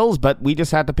pay bills, but we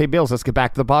just had to pay bills. Let's get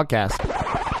back to the podcast.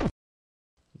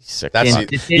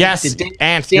 Yes,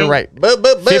 Ant, you're right. Boo,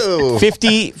 boo, boo.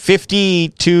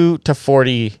 52 to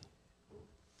 40.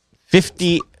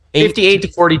 58 to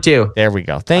 42. There we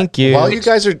go. Thank you. While you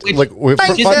guys are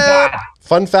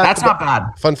fun fact. That's not bad.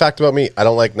 Fun fact about me: I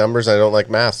don't like numbers. I don't like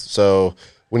math. So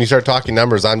when you start talking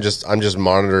numbers, I'm just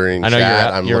monitoring. I know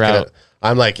chat. You're out.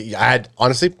 I'm like, I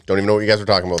honestly don't even know what you guys were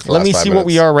talking about. Let me see what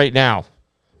we are right now.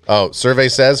 Oh, survey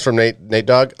says from Nate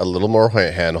Dogg, a little more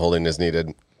hand holding is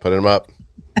needed. Put him up.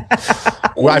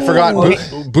 Well, I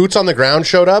forgot. Boots on the ground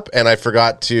showed up, and I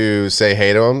forgot to say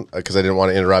hey to him because I didn't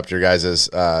want to interrupt your guys'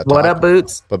 talk. What up,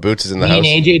 Boots? But Boots is in the house.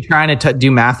 Me and AJ trying to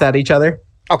do math at each other.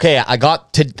 Okay,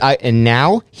 and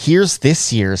now here's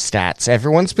this year's stats.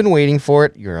 Everyone's been waiting for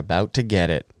it. You're about to get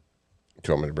it.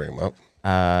 Do you want me to bring them up?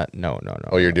 No.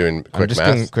 Oh, you're doing quick math? I'm just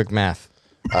doing quick math.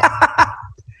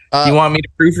 Do you want me to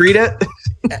proofread it?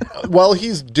 While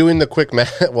he's doing the quick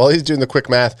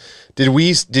math,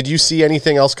 did you see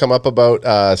anything else come up about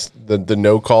the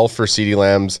no call for CeeDee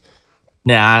Lamb's?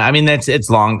 Nah, I mean it's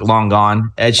long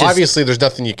gone. It's just, obviously there's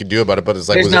nothing you could do about it, but it's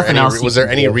like was there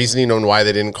any reasoning on why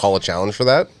they didn't call a challenge for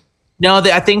that? No,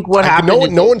 I think what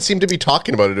happened. No one seemed to be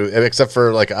talking about it except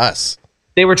for like us.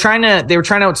 They were trying to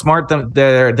outsmart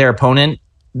their opponent.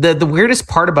 The weirdest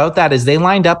part about that is they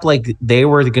lined up like they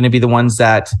were going to be the ones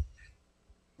that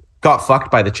got fucked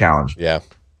by the challenge. Yeah.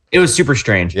 It was super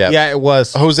strange. Yeah, it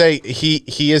was. Jose,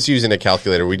 he is using a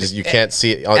calcalculator. You can't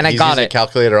see it. And I got it. A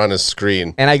calculator on his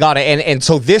screen. And I got it. And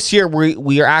so this year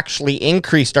we are actually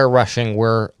increased our rushing.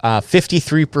 We're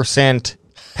 53%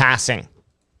 passing.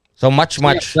 So much.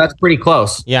 Yeah, so that's pretty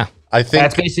close. Yeah. I think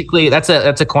that's basically that's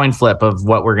a coin flip of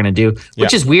what we're gonna do,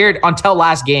 which is weird until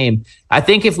last game. I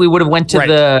think if we would have went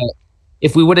to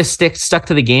if we would have stuck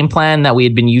to the game plan that we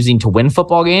had been using to win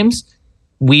football games,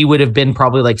 we would have been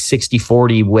probably like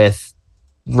 60-40 with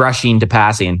rushing to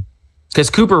passing. Because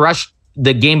Cooper rushed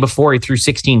the game before, he threw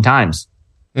 16 times.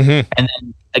 Mm-hmm. And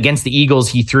then against the Eagles,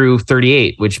 he threw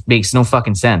 38, which makes no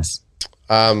fucking sense.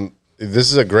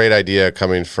 This is a great idea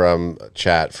coming from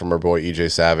chat from our boy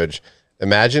EJ Savage.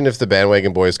 Imagine if the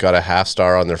Bandwagon Boys got a half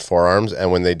star on their forearms,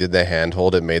 and when they did the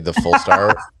handhold, it made the full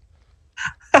star.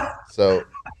 So,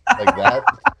 like that.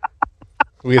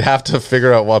 We'd have to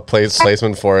figure out what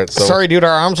placement for it. So. Sorry, dude, our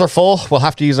arms are full. We'll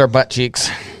have to use our butt cheeks.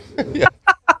 Yeah.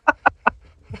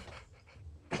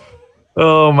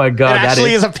 Oh my God! It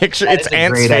actually is a picture. It's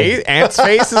Ant's face. Ant's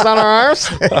face is on our arms.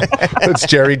 It's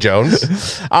Jerry Jones.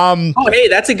 Hey,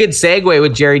 that's a good segue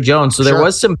with Jerry Jones. So there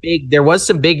was some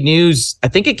big news. I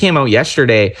think it came out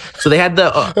yesterday. So they had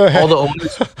all the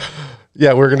owners.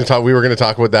 Yeah, we were going to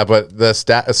talk about that, but the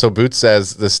stat. So Boots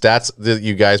says the stats that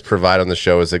you guys provide on the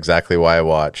show is exactly why I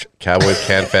watch. Cowboys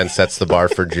Can Fan sets the bar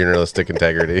for journalistic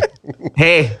integrity.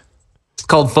 Hey. It's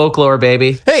called folklore,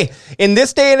 baby. Hey, in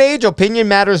this day and age, opinion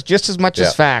matters just as much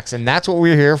as facts, and that's what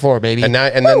we're here for, baby. And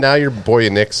now your boy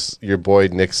Nick's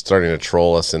starting to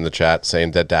troll us in the chat,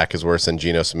 saying that Dak is worse than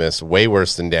Geno Smith, way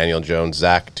worse than Daniel Jones,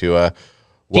 Zach Tua.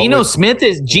 Geno Smith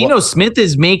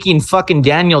is making fucking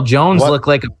Daniel Jones look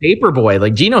like a paper boy.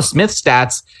 Like Geno Smith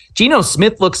stats, Geno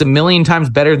Smith looks a million times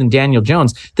better than Daniel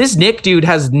Jones. This Nick dude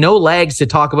has no legs to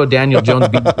talk about Daniel Jones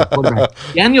being the quarterback.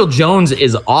 Daniel Jones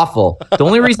is awful. The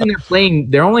only reason they're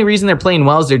playing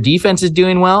well is their defense is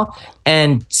doing well,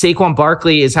 and Saquon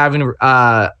Barkley is having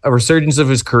a resurgence of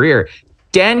his career.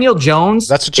 Daniel Jones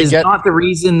is not the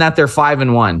reason that they're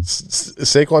 5-1.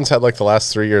 Saquon's had like the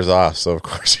last 3 years off, so of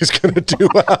course he's going to do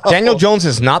well. Daniel Jones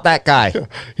is not that guy.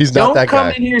 He's not that guy.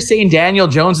 Don't come in here saying Daniel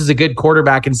Jones is a good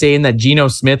quarterback and saying that Geno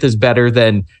Smith is better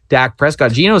than Dak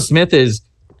Prescott. Geno Smith is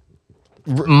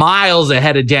miles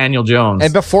ahead of Daniel Jones.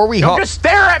 And before we just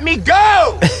stare at me,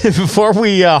 go! Before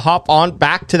we hop on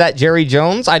back to that Jerry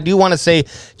Jones, I do want to say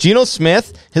Geno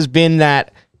Smith has been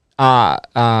that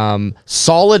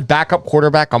solid backup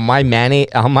quarterback on my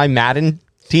Madden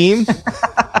team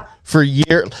for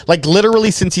years. Like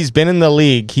literally since he's been in the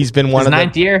league, he's been one of the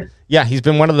ninth year. Yeah, he's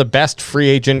been one of the best free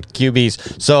agent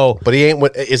QBs. So, but he ain't.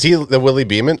 What is he? The Willie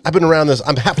Beeman? I've been around this.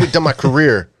 I'm halfway done my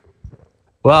career.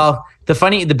 Well, the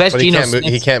best Geno Smith.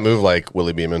 He can't move like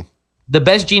Willie Beeman. The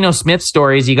best Geno Smith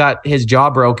story is he got his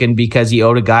jaw broken because he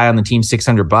owed a guy on the team $600.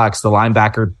 The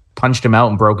linebacker punched him out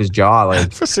and broke his jaw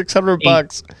like for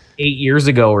 $600. 8 years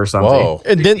ago or something. Whoa.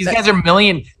 And then, these guys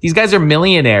are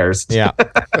millionaires. Yeah.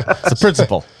 It's the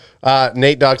principle.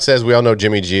 Nate Dogg says we all know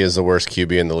Jimmy G is the worst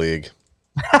QB in the league.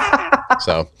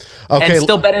 So okay, and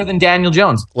still better than Daniel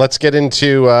Jones. Let's get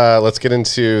into this. Let's get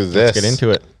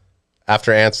into it.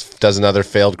 After Ants does another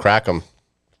failed crack 'em.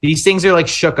 These things are like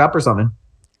shook up or something.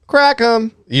 Crack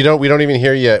 'em. We don't even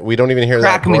hear yet. We don't even hear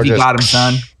crack that gorgeous. If you got him,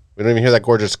 son. We don't even hear that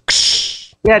gorgeous.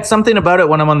 Yeah, it's something about it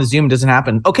when I'm on the Zoom doesn't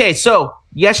happen. Okay, so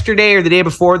yesterday or the day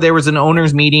before, there was an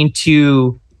owners meeting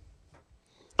to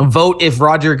vote if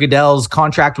Roger Goodell's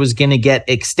contract was going to get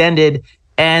extended,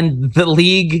 and the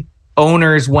league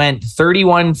owners went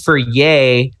 31 for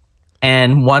yay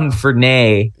and 1 for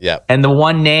nay. Yeah, and the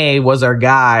 1 nay was our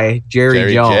guy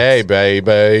Jerry Jones. J,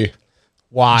 baby.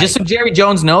 Why? Just so Jerry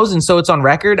Jones knows, and so it's on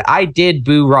record, I did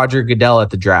boo Roger Goodell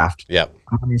at the draft. Yep,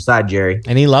 I'm on your side, Jerry,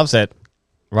 and he loves it.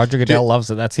 Roger Goodell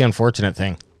loves it. That's the unfortunate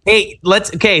thing. Hey, let's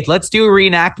do a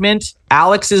reenactment.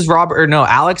 Alex is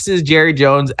Jerry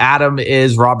Jones. Adam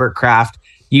is Robert Kraft.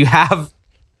 You have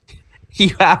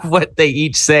what they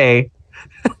each say.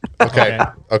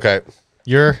 Okay.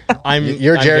 You're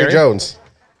Jerry Jones.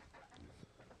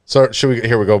 So should we?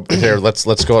 Here we go. Here, let's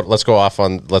go off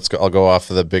on. I'll go off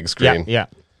of the big screen. Yeah.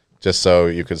 Just so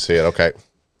you can see it. Okay.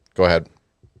 Go ahead.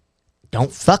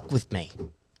 Don't fuck with me.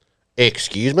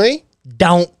 Excuse me?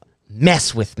 Don't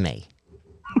mess with me.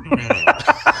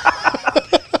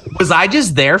 Was I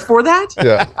just there for that?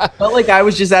 Yeah. I felt like I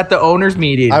was just at the owners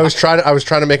meeting. I was trying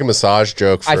to make a massage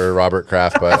joke for Robert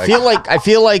Kraft, but I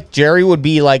feel like Jerry would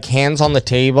be like hands on the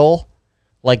table,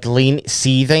 like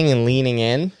seething and leaning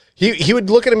in. He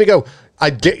would look at him and go,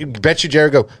 bet you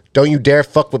Jerry go, don't you dare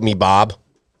fuck with me, Bob.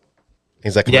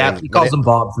 He's like, yeah, he calls him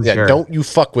Bob for sure. Don't you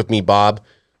fuck with me, Bob.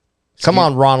 Come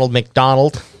on, Ronald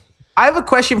McDonald. I have a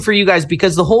question for you guys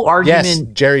because the whole argument... Yes,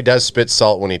 Jerry does spit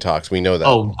salt when he talks. We know that.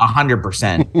 Oh,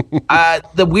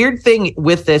 100%. The weird thing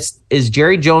with this is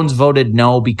Jerry Jones voted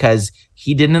no because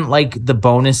he didn't like the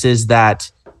bonuses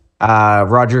that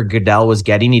Roger Goodell was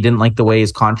getting. He didn't like the way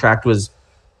his contract was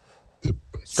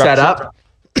set up.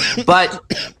 But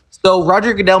so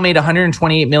Roger Goodell made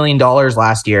 $128 million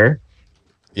last year.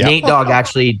 Yep. Nate Dogg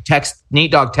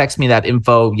texted me that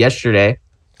info yesterday.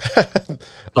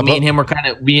 So me and him were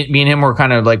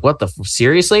kind of like, what the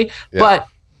seriously? Yeah. But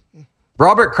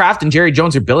Robert Kraft and Jerry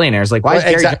Jones are billionaires. Like, why is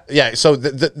Jerry? Yeah. So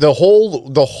the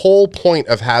whole point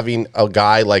of having a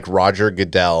guy like Roger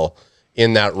Goodell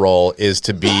in that role is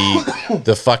to be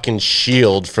the fucking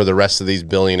shield for the rest of these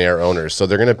billionaire owners. So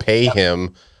they're going to pay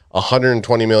him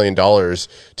 $120 million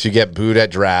to get booed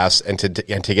at drafts and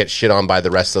to get shit on by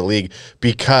the rest of the league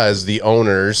because the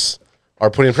owners are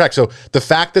putting pressure. So the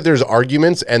fact that there's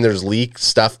arguments and there's leaked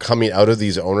stuff coming out of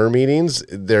these owner meetings,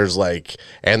 there's like,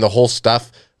 and the whole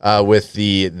stuff with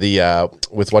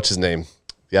with what's his name,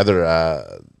 the other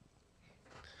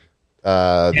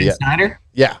Snyder.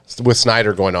 Yeah, with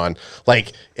Snyder going on,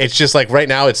 like it's just like right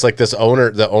now it's like the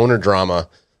owner drama.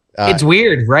 It's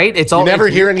weird, right? It's all you never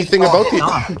hear anything about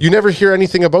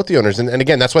the owners, and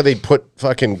again, that's why they put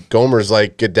fucking Gomers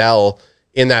like Goodell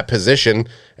in that position,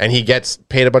 and he gets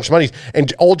paid a bunch of money.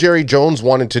 And all Jerry Jones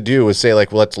wanted to do was say,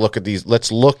 like, well,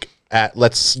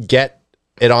 let's get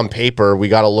it on paper. We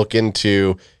got to look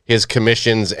into his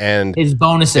commissions and his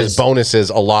bonuses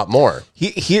a lot more.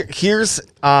 Here's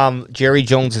Jerry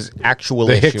Jones's actual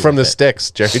issue. The hick from the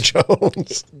sticks, Jerry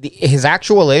Jones. His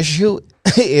actual issue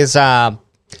is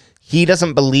he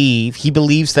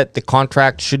believes that the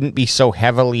contract shouldn't be so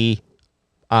heavily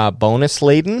bonus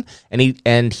laden,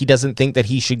 and he doesn't think that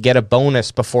he should get a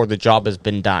bonus before the job has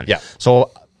been done. Yeah. So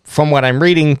from what I'm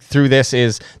reading through this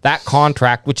is that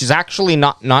contract, which is actually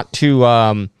not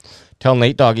to tell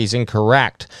Nate Dogg he's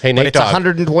incorrect. Hey, Nate Dogg. It's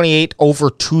 128 over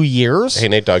 2 years. Hey,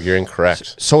 Nate Dogg, you're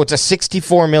incorrect. So it's a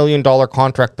 $64 million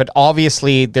contract, but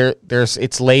obviously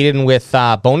it's laden with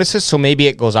bonuses, so maybe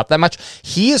it goes up that much.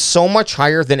 He is so much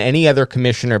higher than any other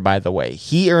commissioner, by the way.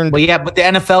 He earned... Well, yeah, but the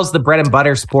NFL's the bread and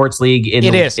butter sports league in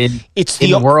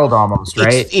the world almost,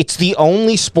 right? It's the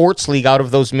only sports league out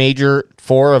of those major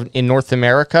four in North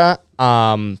America,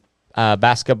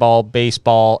 basketball,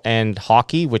 baseball, and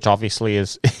hockey, which obviously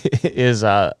is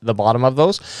the bottom of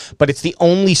those. But it's the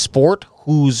only sport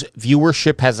whose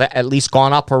viewership has at least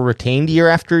gone up or retained year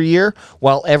after year,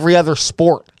 while every other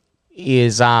sport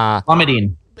is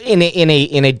plummeting in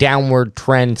a downward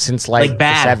trend since like the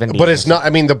 70s. But it's not.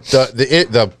 I mean,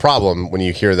 the problem when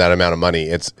you hear that amount of money,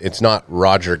 it's not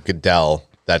Roger Goodell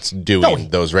that's doing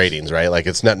those ratings, right? Like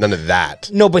it's not none of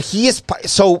that. No, but he is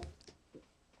so.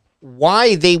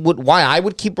 Why I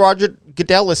would keep Roger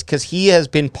Goodell is because he has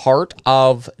been part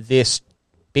of this.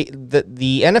 The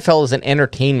NFL is an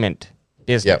entertainment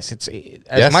business. Yep. It's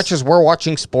as much as we're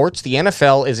watching sports, the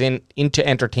NFL is into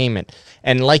entertainment.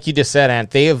 And like you just said, Ant,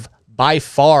 they have by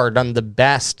far done the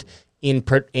best in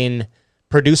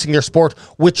producing their sport,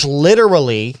 which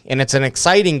literally, and it's an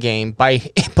exciting game, but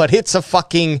it's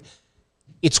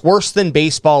it's worse than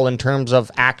baseball in terms of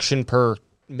action per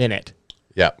minute.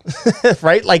 Yeah.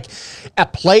 Right? Like a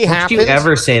play happens. Don't you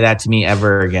ever say that to me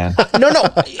ever again? No.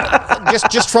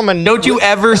 just from a... Don't you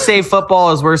ever say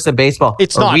football is worse than baseball.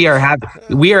 It's not. We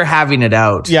are having it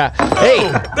out. Yeah.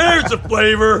 Hey. There's a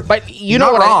flavor. But you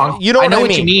know what wrong. I know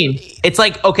what you mean. It's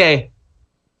like, okay,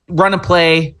 run a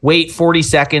play, wait 40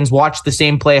 seconds, watch the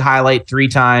same play highlight 3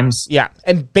 times. Yeah.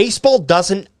 And baseball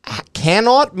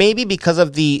cannot maybe because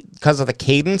of the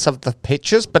cadence of the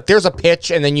pitches, but there's a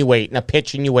pitch and then you wait, and a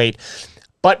pitch and you wait.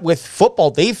 But with football,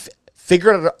 they've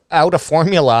figured out a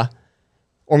formula,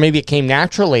 or maybe it came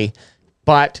naturally,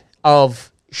 but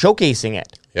of showcasing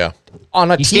it. Yeah. On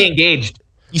a you stay engaged.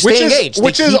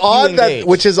 Which is odd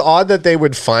that they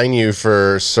would fine you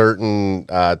for certain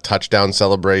touchdown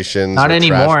celebrations. Not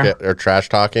anymore. Or trash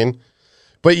talking.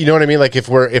 But you know what I mean? Like if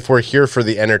we're here for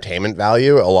the entertainment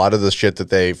value, a lot of the shit that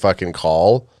they fucking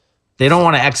call, they don't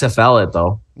want to XFL it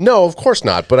though. No, of course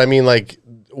not. But I mean, like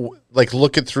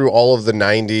look at through all of the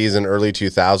 90s and early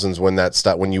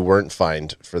 2000s when you weren't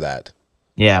fined for that.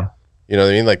 Yeah. You know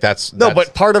what I mean? Like that's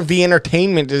but part of the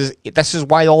entertainment is this is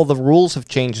why all the rules have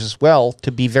changed as well,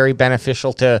 to be very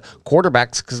beneficial to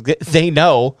quarterbacks, because they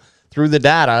know through the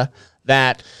data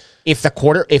that if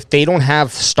they don't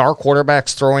have star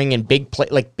quarterbacks throwing in big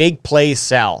plays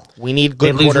sell. We need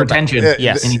good quarterback retention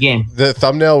in the game. The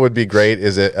thumbnail would be great.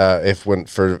 Is it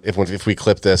if we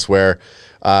clip this where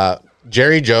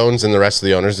Jerry Jones and the rest of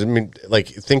the owners, I mean, like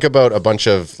think about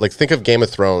think of Game of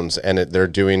Thrones, and they're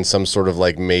doing some sort of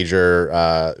like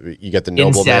major. You get the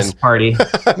nobleman incest party.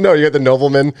 No, you get the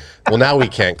nobleman. Well, now we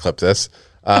can't clip this.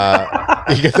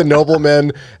 You get the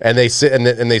noblemen, and they sit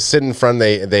in front.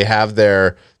 They have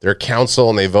their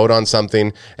council, and they vote on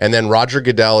something. And then Roger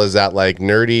Goodell is that like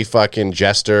nerdy fucking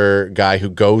jester guy who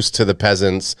goes to the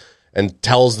peasants and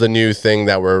tells the new thing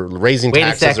that we're raising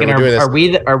taxes. Wait a second,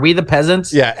 are we the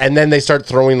peasants? Yeah, and then they start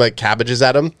throwing like cabbages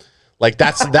at him. Like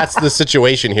that's the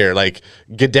situation here. Like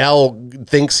Goodell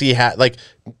thinks he had like.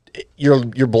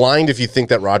 You're blind if you think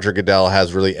that Roger Goodell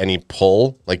has really any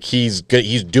pull. Like he's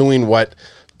doing what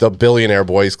the Billionaire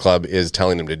Boys Club is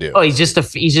telling him to do. Oh, he's just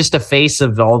a face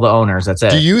of all the owners. That's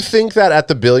it. Do you think that at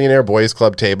the Billionaire Boys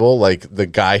Club table, like the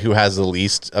guy who has the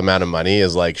least amount of money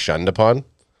is like shunned upon?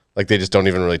 Like they just don't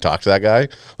even really talk to that guy.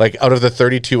 Like out of the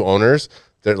 32 owners,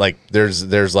 they're like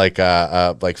there's like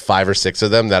 5 or 6 of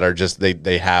them that are just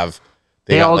they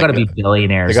all got to be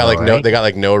billionaires. They got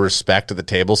like no respect at the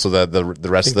table, so that the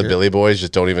rest of the Billy boys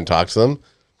just don't even talk to them.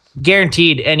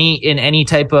 Guaranteed, any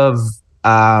type of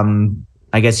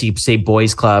I guess you could say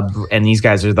boys club, and these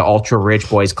guys are the ultra rich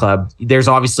boys club. There's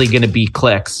obviously going to be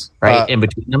cliques, right, in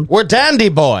between them. We're dandy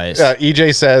boys.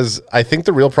 EJ says, I think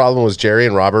the real problem was Jerry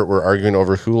and Robert were arguing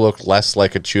over who looked less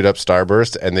like a chewed up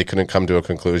Starburst, and they couldn't come to a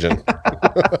conclusion.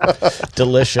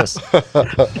 Delicious.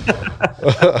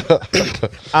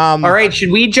 All right,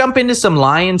 should we jump into some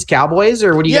Lions Cowboys,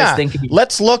 or what do you guys think?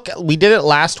 Let's look. We did it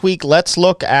last week. Let's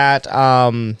look at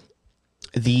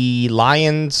the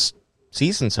Lions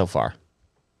season so far.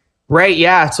 Right,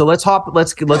 yeah. So let's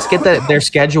get their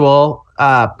schedule,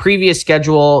 previous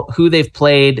schedule, who they've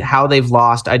played, how they've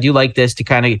lost. I do like this to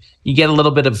kind of you get a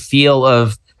little bit of feel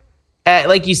of,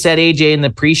 like you said, AJ, in the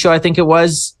pre-show, I think it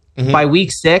was by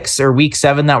week 6 or week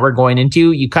 7 that we're going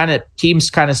into, teams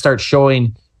kind of start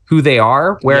showing who they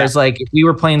are. Whereas like if we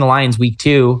were playing the Lions week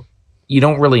 2, you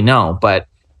don't really know, but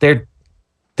they're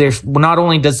not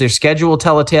only does their schedule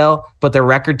tell a tale, but their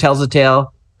record tells a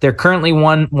tale. They're currently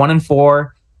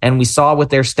 1-4. And we saw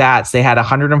with their stats, they had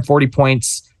 140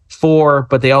 points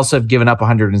but they also have given up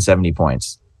 170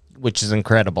 points. Which is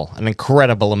incredible. An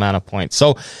incredible amount of points.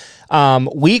 So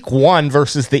week 1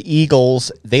 versus the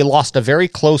Eagles, they lost a very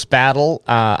close battle.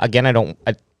 Again, I don't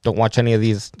watch any of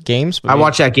these games. But I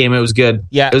watched that game. It was good.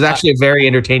 Yeah, it was actually a very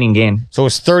entertaining game. So it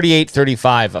was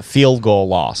 38-35, a field goal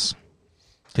loss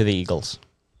to the Eagles.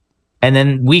 And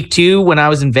then week 2, when I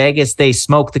was in Vegas, they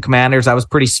smoked the Commanders. I was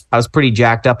pretty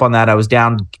jacked up on that. I was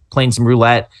down playing some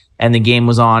roulette, and the game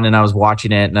was on, and I was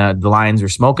watching it, and the Lions were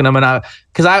smoking them. And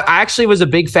because I actually was a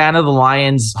big fan of the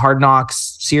Lions Hard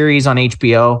Knocks series on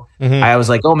HBO. I was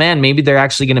like, oh man, maybe they're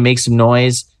actually going to make some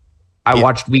noise. I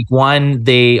watched week 1,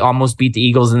 they almost beat the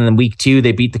Eagles, and then week 2,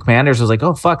 they beat the Commanders. I was like,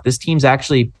 oh fuck, this team's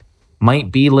actually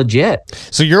might be legit.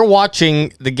 So you're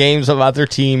watching the games of other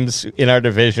teams in our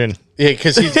division. Yeah,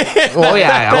 because he's. Well,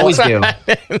 I always do.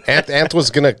 Ant was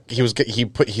gonna.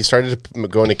 He started to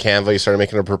go into Canva. He started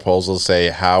making a proposal to say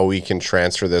how we can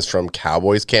transfer this from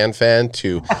Cowboys can fan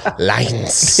to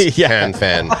Lions can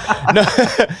fan.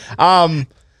 No,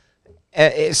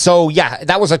 so yeah,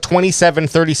 that was a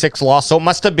 27-36 loss. So it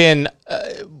must have been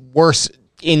worse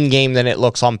in game than it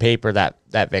looks on paper. That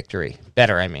victory,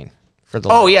 better, I mean. For the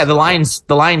Lions. Yeah,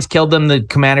 the Lions killed them. The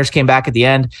Commanders came back at the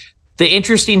end. The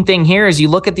interesting thing here is you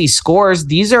look at these scores;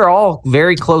 these are all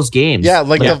very close games. Yeah,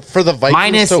 for the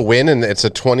Vikings to win, and it's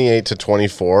a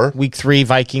 28-24. Week 3,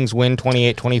 Vikings win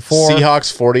 28-24.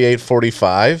 Seahawks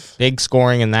 48-45. Big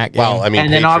scoring in that game. Well, I mean,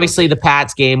 and then obviously the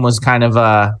Pats game was kind of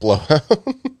a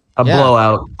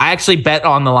blowout. I actually bet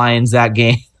on the Lions that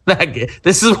game.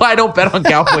 This is why I don't bet on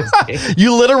Cowboys games.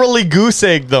 You literally goose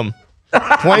egged them.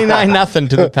 29-0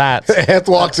 to the Pats. Ant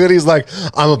walks in. He's like,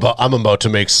 I'm about to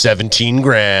make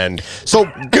 $17,000. So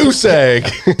goose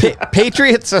egg.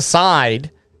 Patriots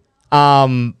aside,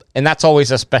 and that's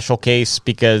always a special case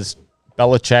because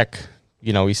Belichick,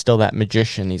 he's still that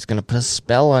magician. He's going to put a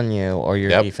spell on you or your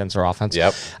defense or offense.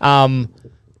 Yep. A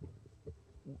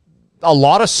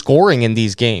lot of scoring in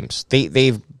these games.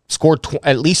 They've scored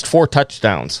at least 4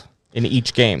 touchdowns in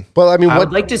each game. Well, I mean,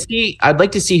 I'd like to see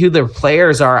who their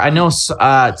players are. I know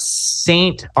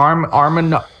Saint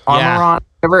Armand,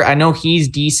 whatever. I know he's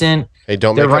decent. Hey,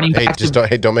 don't make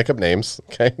up names.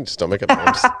 Okay, just don't make up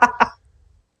names.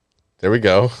 There we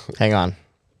go. Hang on.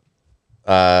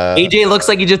 AJ looks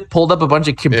like he just pulled up a bunch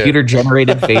of computer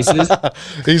generated faces.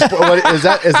 Is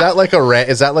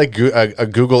that like a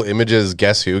Google Images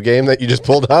Guess Who game that you just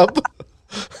pulled up?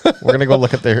 We're gonna go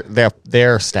look at their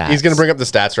stats. He's gonna bring up the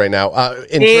stats right now.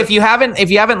 If you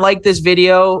haven't liked this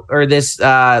video or this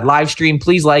live stream,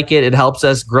 please like it. It helps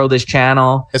us grow this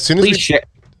channel. As soon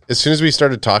as we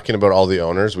started talking about all the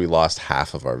owners, we lost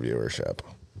half of our viewership.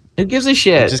 Who gives a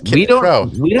shit? Just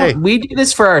kidding, we do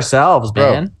this for ourselves,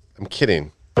 man. Bro, I'm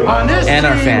kidding. And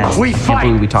our fans. We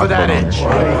fight we talk about it.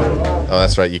 Oh,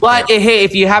 that's right. But hey,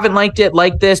 if you haven't liked it,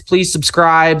 like this, please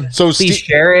subscribe. So please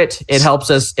share it. It helps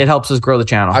us. It helps us grow the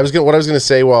channel. What I was going to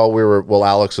say while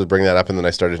Alex was bringing that up, and then I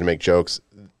started to make jokes.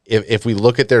 If we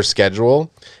look at their schedule,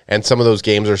 and some of those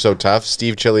games are so tough,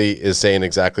 Steve Chili is saying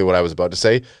exactly what I was about to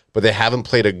say. But they haven't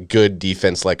played a good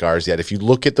defense like ours yet. If you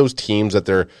look at those teams that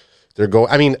they're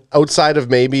going, I mean, outside of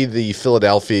maybe the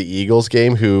Philadelphia Eagles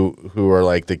game, who are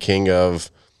like the king of.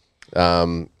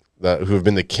 Who have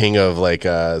been the king of like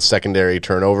secondary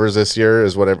turnovers this year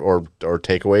is whatever or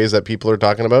takeaways that people are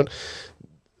talking about.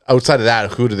 Outside of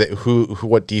that,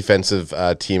 what defensive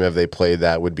team have they played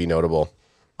that would be notable?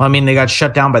 Well, I mean, they got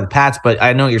shut down by the Pats, but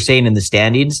I know what you're saying in the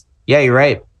standings. Yeah, you're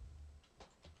right.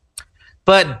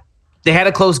 But they had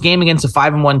a close game against a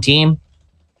 5-1 team.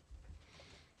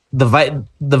 The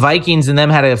Vikings and them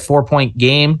had a 4-point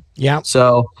game. Yeah.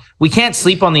 So we can't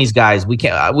sleep on these guys. We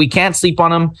can't sleep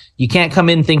on them. You can't come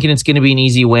in thinking it's going to be an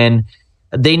easy win.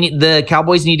 The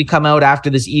Cowboys need to come out after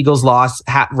this Eagles loss,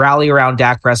 rally around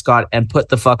Dak Prescott, and put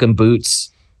the fucking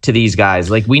boots to these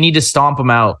guys. Like, we need to stomp them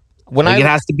out. It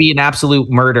has to be an absolute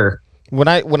murder. When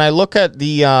I look at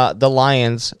the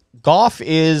Lions, Goff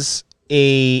is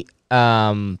a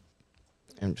I'm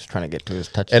just trying to get to his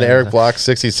touchdown. And Eric Block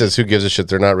 60 says, "Who gives a shit?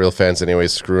 They're not real fans anyway.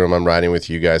 Screw them. I'm riding with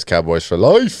you guys, Cowboys for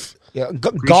life." Yeah,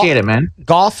 Appreciate it, man.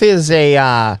 Goff is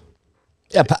a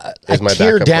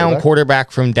tier down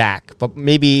quarterback from Dak, but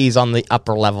maybe he's on the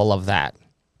upper level of that.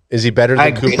 Is he better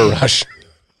than Cooper Rush?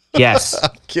 Yes. I'm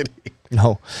kidding.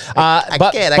 No,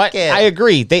 but I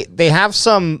agree. They have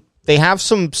some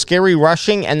scary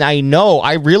rushing, and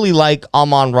I really like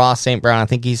Amon-Ra St. Brown. I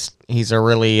think he's a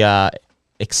really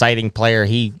exciting player.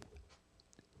 He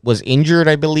was injured,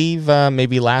 I believe,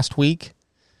 maybe last week.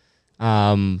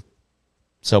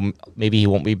 So maybe he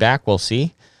won't be back. We'll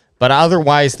see. But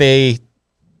otherwise, they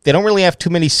don't really have too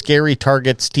many scary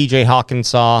targets. TJ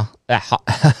Hawkinson. I'm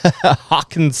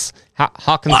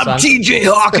TJ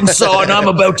Hawkinson, and I'm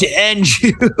about to end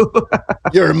you.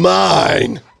 You're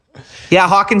mine. Yeah,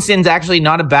 Hawkinson's actually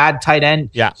not a bad tight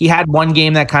end. Yeah. He had one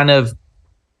game that kind of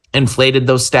inflated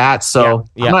those stats, so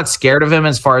I'm not scared of him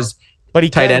as far as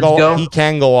tight ends go. He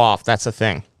can go off. That's the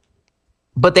thing.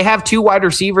 But they have two wide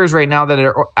receivers right now that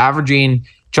are averaging.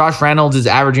 Josh Reynolds is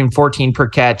averaging 14 per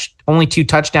catch, only 2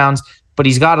 touchdowns, but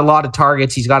he's got a lot of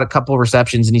targets. He's got a couple of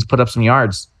receptions, and he's put up some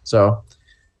yards. So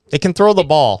they can throw the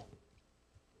ball.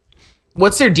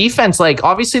 What's their defense like?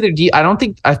 Obviously, I'm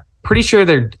pretty sure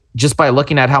they're, just by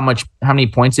looking at how many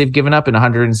points they've given up in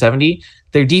 170,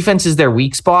 their defense is their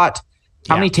weak spot.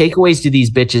 How many takeaways do these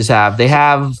bitches have? They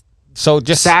have, so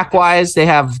just sack wise, they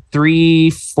have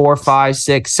 3, 4, 5,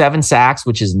 6, 7 sacks,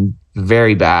 which is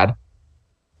very bad.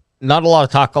 Not a lot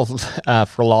of tackles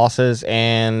for losses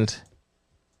and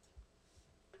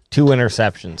 2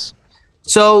 interceptions.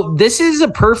 So this is a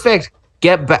perfect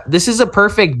get back. This is a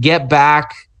perfect get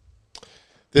back.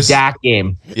 Dak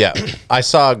game. Yeah. I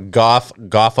saw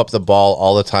Goff up the ball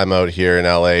all the time out here in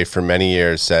LA for many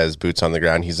years, says boots on the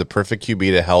ground. He's a perfect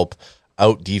QB to help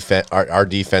out our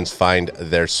defense find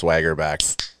their swagger back.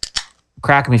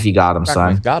 Crack him if you got him,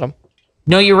 son. Got him.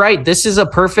 No, you're right. This is a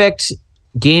perfect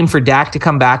game for Dak to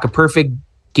come back, a perfect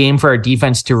game for our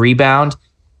defense to rebound,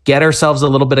 get ourselves a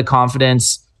little bit of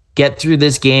confidence, get through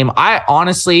this game. I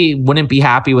honestly wouldn't be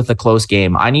happy with a close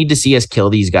game. I need to see us kill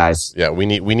these guys. Yeah, we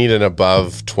need an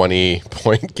above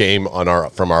 20-point game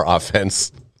from our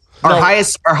offense. Our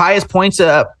highest points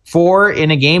for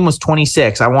in a game was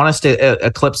 26. I want us to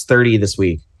eclipse 30 this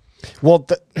week. Well,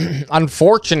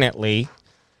 unfortunately,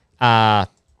 but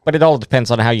it all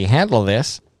depends on how you handle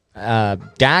this.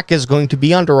 Dak is going to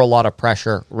be under a lot of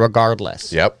pressure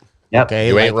regardless. Yep. Okay,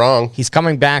 you ain't wrong. He's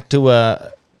coming back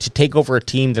to take over a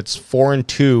team that's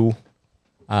 4-2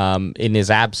 in his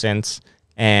absence,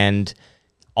 and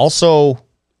also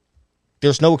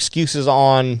there's no excuses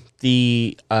on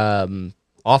the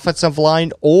offensive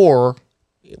line or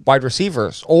wide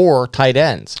receivers or tight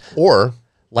ends, or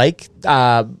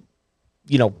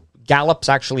Gallup's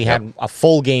actually had a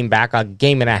full game back, a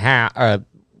game and a half,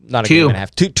 not a game and a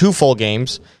half, two full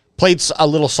games. Played a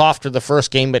little softer the first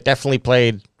game, but definitely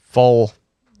played full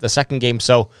the second game.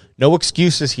 So no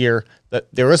excuses here.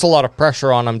 There is a lot of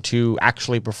pressure on him to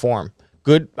actually perform.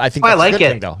 Good. I think that's I like a good it.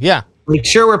 thing, though. Yeah. Like,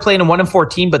 sure, we're playing a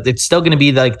 1-14, but it's still going to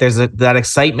be like there's that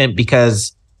excitement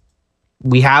because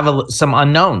we have some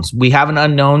unknowns. We have an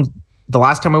unknown. The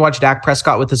last time we watched Dak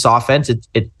Prescott with this offense,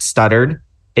 it stuttered.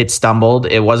 It stumbled.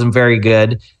 It wasn't very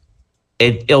good.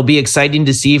 It'll be exciting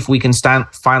to see if we can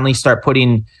finally start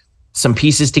putting some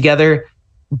pieces together.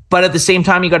 But at the same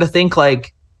time, you got to think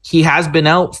like he has been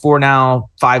out for now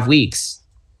 5 weeks.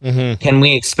 Mm-hmm. Can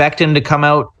we expect him to come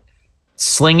out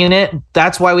slinging it?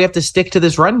 That's why we have to stick to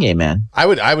this run game, man. I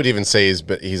would even say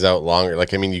he's out longer.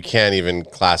 Like, I mean, you can't even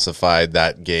classify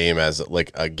that game as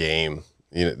like a game.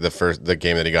 The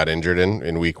game that he got injured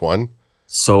in week 1.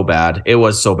 So bad. It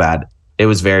was so bad. It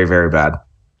was very, very bad.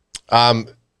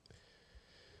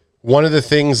 One of the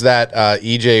things that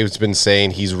EJ has been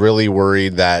saying, he's really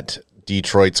worried that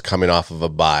Detroit's coming off of a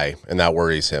bye, and that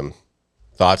worries him.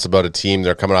 Thoughts about a team,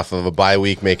 they're coming off of a bye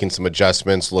week, making some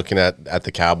adjustments, looking at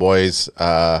the Cowboys'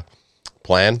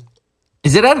 plan.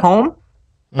 Is it at home?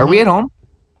 Are we at home?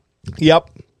 Yep.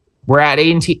 We're at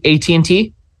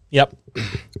AT&T? Yep.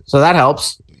 So that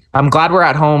helps. I'm glad we're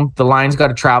at home. The Lions got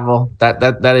to travel.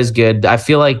 That is good. I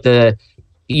feel like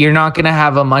you're not going to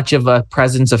have a much of a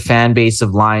presence of fan base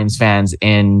of Lions fans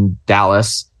in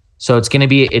Dallas. So it's going to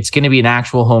be an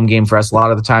actual home game for us. A lot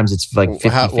of the times it's like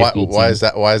 50-50. Why is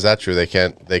that? Why is that true? They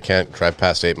can't drive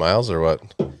past 8 miles or what?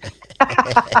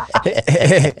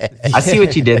 I see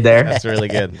what you did there. That's really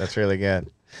good.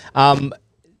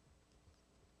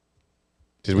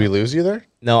 Did we lose you there?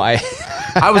 No, I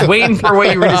was waiting for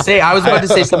what you were going to say. I was about to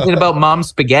say something about mom's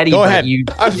spaghetti. Go ahead.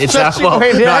 I was just going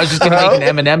to make an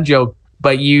M&M joke,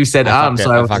 but you said I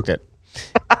fucked it.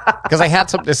 Because I had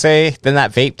something to say, then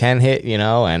that vape pen hit,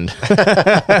 and...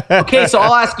 Okay, so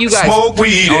I'll ask you guys. Smoke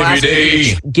weed every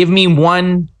day. Give me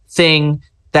one thing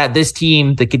that this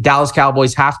team, the Dallas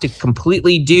Cowboys, have to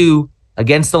completely do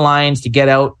against the Lions to get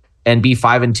out and be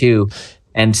 5-2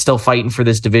 and still fighting for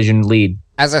this division lead.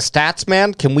 As a stats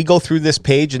man, can we go through this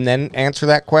page and then answer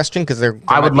that question? Because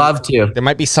I would love to. There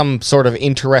might be some sort of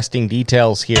interesting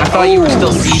details here. I thought you were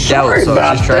still seized out, so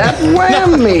I was just trying to...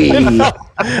 Whammy!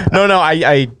 No,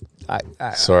 I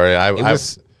sorry,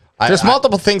 there's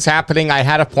multiple things happening. I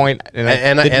had a point, and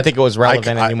I didn't think it was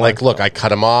relevant anymore. Look, I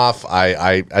cut him off.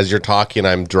 I as you're talking,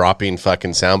 I'm dropping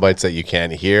fucking sound bites that you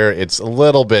can't hear. It's a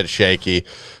little bit shaky.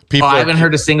 I haven't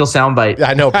heard a single soundbite.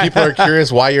 I know people are curious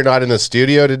why you're not in the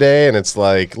studio today, and it's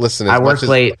like, listen, I worked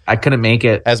late. I couldn't make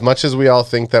it. As much as we all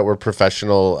think that we're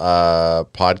professional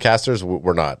podcasters,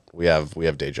 we're not. We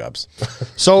have day jobs.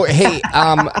 So, hey,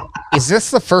 is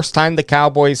this the first time the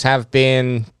Cowboys have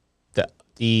been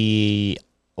the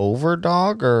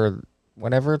overdog or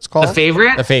whatever it's called? The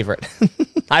favorite? The favorite.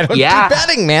 I don't do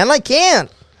betting, man. I can't.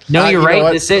 No, you're right.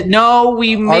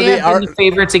 We may have been the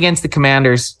favorites against the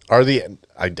Commanders. I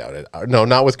doubt it. No,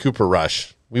 not with Cooper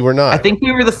Rush. We were not. I think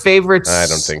we were the favorites. I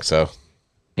don't think so.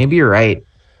 Maybe you're right.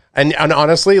 And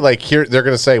honestly, like here, they're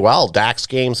going to say, well, Dak's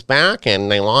game's back,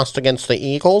 and they lost against the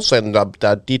Eagles, and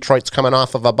Detroit's coming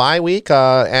off of a bye week.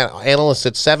 Analysts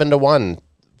at 7-1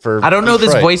 for. I don't know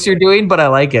Detroit. this voice you're doing, but I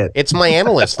like it. It's my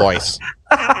analyst voice.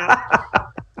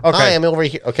 Okay, hi, I'm over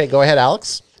here. Okay, go ahead,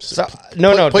 Alex. So,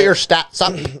 put your stats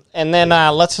up. And then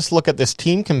let's just look at this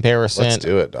team comparison. Let's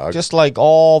do it, dog. Just like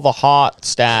all the hot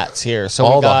stats here. So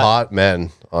all the hot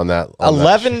men on that.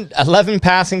 11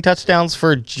 passing touchdowns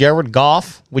for Jared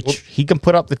Goff, which he can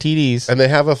put up the TDs. And they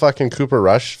have a fucking Cooper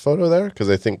Rush photo there because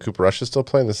I think Cooper Rush is still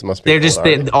playing. This must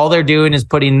be. All they're doing is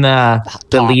putting the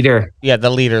leader. Yeah, the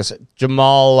leaders.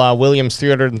 Jamal Williams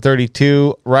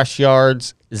 332 rush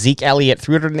yards. Zeke Elliott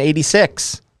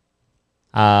 386.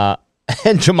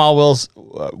 And Jamal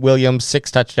Williams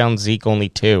 6 touchdowns, Zeke only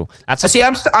 2.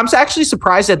 I'm actually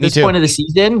surprised at this point of the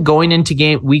season, going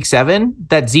into week 7,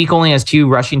 that Zeke only has 2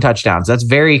 rushing touchdowns. That's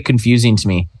very confusing to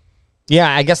me. Yeah,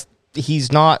 I guess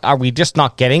he's not. Are we just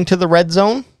not getting to the red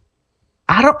zone?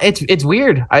 It's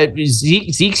weird.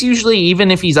 Zeke's usually,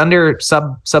 even if he's under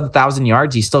sub 1,000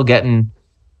 yards, he's still getting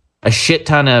a shit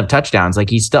ton of touchdowns. Like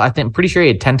I'm pretty sure he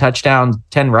had 10 touchdowns,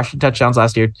 10 rushing touchdowns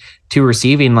last year, 2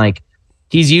 receiving. Like,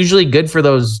 he's usually good for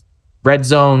those red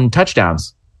zone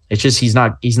touchdowns. It's just he's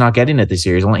not getting it this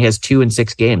year. He has 2 in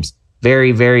 6 games.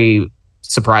 Very, very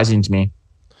surprising to me.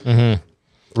 Mm-hmm.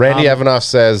 Randy Evanoff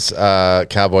says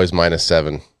Cowboys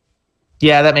 -7.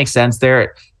 Yeah, that makes sense.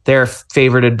 They're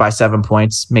favorited by 7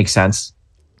 points. Makes sense.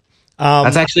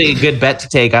 That's actually a good bet to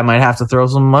take. I might have to throw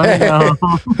some money down.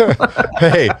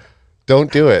 Hey,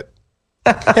 don't do it.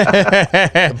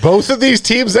 Both of these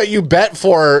teams that you bet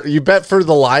for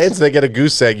the Lions, they get a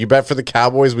goose egg. You bet for the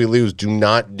Cowboys, we lose. Do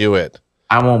not do it.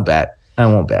 I won't bet.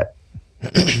 I'm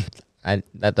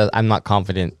not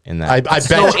confident in that. I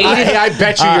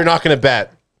bet you you're not going to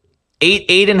bet.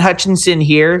 Aiden Hutchinson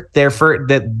here.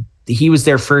 He was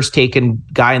their first taken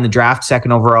guy in the draft,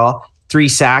 2nd overall, 3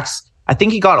 sacks. I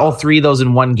think he got all 3 of those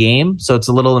in one game, so it's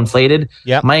a little inflated.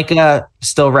 Yep. Micah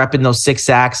still repping those 6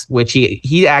 sacks, which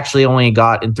he actually only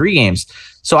got in 3 games.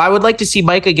 So I would like to see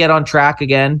Micah get on track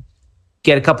again,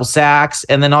 get a couple sacks,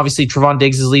 and then obviously Trevon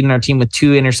Diggs is leading our team with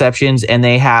 2 interceptions, and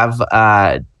they have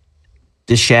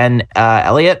Deshaun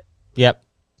Elliott. Yep.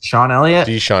 Sean Elliott.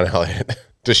 Deshaun Elliott.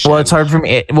 Well, it's hard for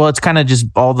me. Well, it's kind of just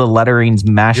all the letterings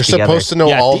mashed together. You're supposed to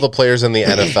know all the players in the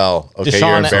NFL. Okay,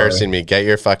 you're embarrassing me. Get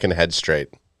your fucking head straight.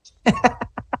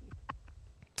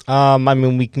 I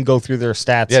mean, we can go through their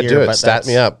stats. Yeah, here, do it. Stat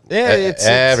me up. Yeah,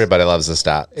 everybody loves the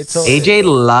stat. AJ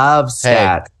loves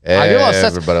stat.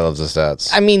 Everybody loves the stats.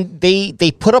 I mean,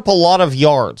 they put up a lot of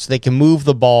yards. They can move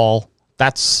the ball.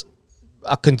 That's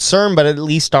a concern, but at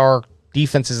least our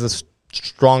defense is the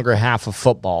stronger half of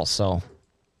football. So,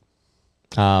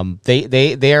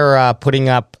 they're putting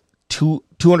up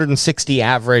 260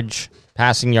 average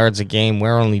passing yards a game.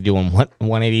 We're only doing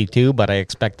 182, but I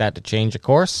expect that to change, of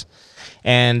course.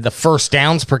 And the first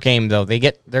downs per game, though,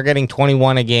 they're getting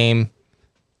 21 a game.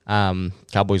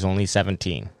 Cowboys only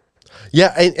 17. Yeah,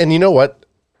 and you know what?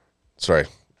 Sorry.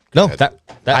 No,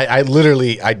 I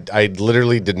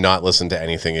literally did not listen to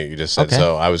anything that you just said,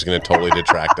 so I was going to totally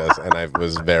detract us, and I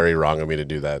was very wrong of me to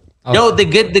do that. No, the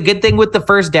good thing with the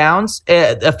first downs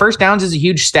is a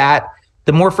huge stat.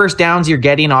 The more first downs you're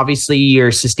getting, obviously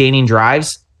you're sustaining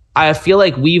drives. I feel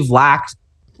like we've lacked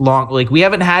we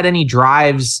haven't had any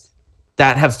drives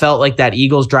that have felt like that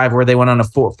Eagles drive where they went on a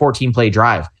 14-play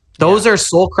drive. Those are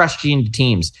soul-crushing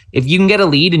teams. If you can get a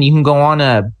lead and you can go on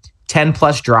a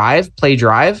 10-plus play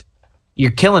drive, you're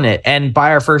killing it. And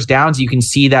by our first downs, you can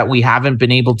see that we haven't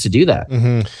been able to do that.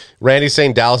 Mm-hmm. Randy's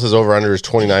saying Dallas's over-under is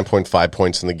 29.5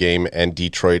 points in the game, and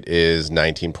Detroit is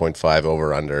 19.5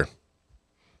 over-under.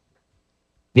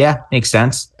 Yeah, makes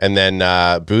sense. And then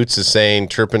Boots is saying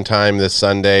Turpentine this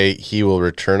Sunday, he will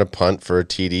return a punt for a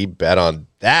TD. Bet on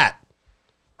that.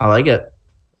 I like it.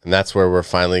 And that's where we're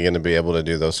finally going to be able to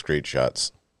do those screech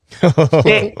shots.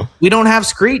 Hey, we don't have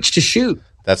screech to shoot.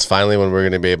 That's finally when we're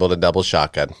going to be able to double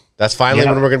shotgun. That's finally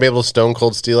when we're going to be able to stone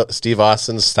cold Steve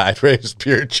Austin's sideways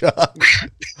beer chug.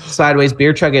 Sideways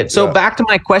beer chug it. So back to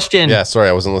my question. Yeah, sorry,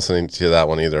 I wasn't listening to that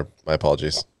one either. My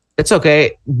apologies. It's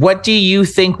okay. What do you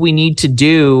think we need to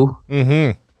do?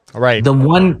 Mm-hmm. Right. The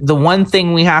one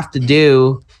thing we have to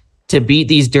do to beat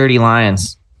these dirty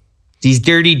Lions, these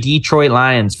dirty Detroit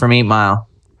Lions from 8 Mile.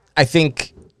 I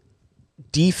think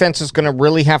defense is going to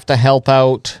really have to help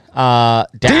out Dak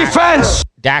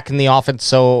in the offense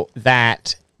so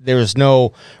that there's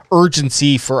no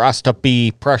urgency for us to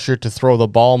be pressured to throw the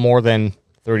ball more than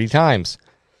 30 times.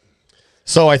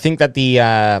 So I think that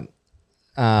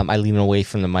I lean away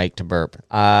from the mic to burp.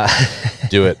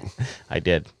 Do it. I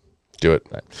did. Do it.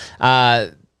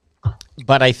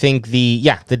 But I think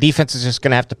the defense is just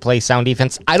going to have to play sound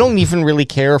defense. I don't even really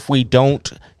care if we don't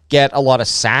get a lot of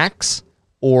sacks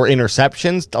or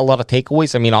interceptions, a lot of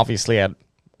takeaways. I mean, obviously,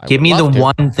 give me the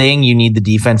one thing you need the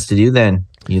defense to do then,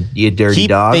 you dirty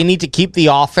dog. They need to keep the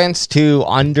offense to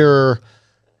under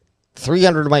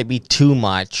 300 might be too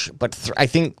much, but I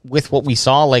think with what we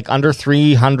saw, like under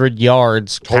 300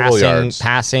 yards,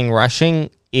 passing, rushing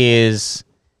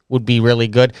would be really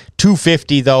good.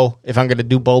 250 though, if I'm going to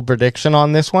do bold prediction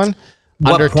on this one.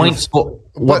 What points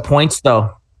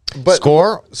though? But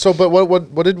score. So, but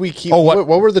what did we keep? What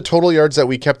were the total yards that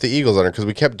we kept the Eagles under? Because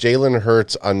we kept Jalen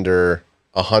Hurts under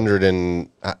 100 and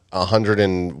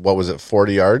what was it?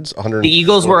 40 yards. 100. The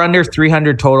Eagles were under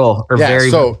 300 total, or very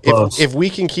close. If we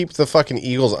can keep the fucking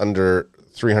Eagles under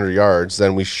 300 yards,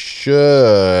 then we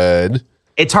should.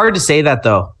 It's hard to say that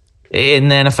though. In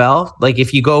the NFL, like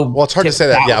if you go, well, it's hard to say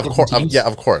that. Yeah, of course.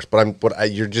 Of course.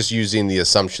 But you're just using the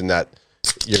assumption that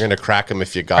you're going to crack them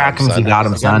if you got them. If you got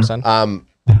them, son.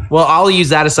 Well, I'll use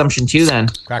that assumption too then.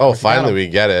 Finally we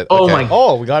get it. Oh my!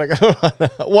 Oh, we got to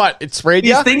go. What? It sprayed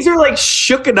you? These things are like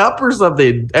shooken up or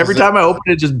something. Every time I open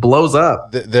it, just blows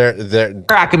up. They're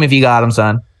crack them if you got them,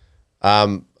 son.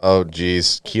 Oh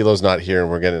geez, Kilo's not here, and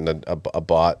we're getting a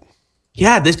bot.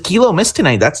 Yeah, this Kilo missed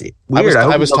tonight. That's weird.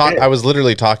 I was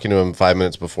literally talking to him 5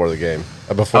 minutes before the game.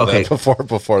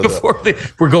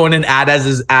 We're going in. Ad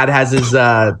has his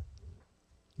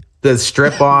the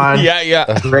strip on.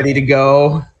 Yeah. Ready to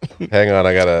go. Hang on,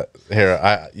 I gotta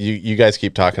you guys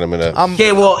keep talking. I'm gonna.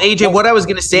 Okay, well, AJ, what I was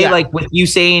gonna say, like with you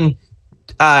saying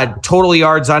total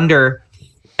yards under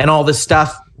and all this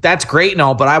stuff, that's great and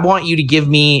all, but I want you to give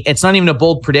me. It's not even a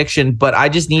bold prediction, but I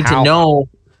just need to know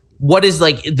what is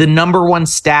like the number one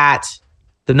stat,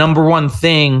 the number one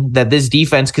thing that this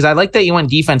defense, because I like that you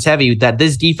went defense heavy, that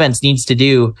this defense needs to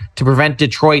do to prevent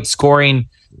Detroit scoring.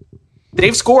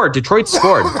 They've scored. Detroit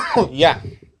scored. Yeah.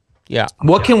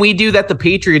 What can we do that the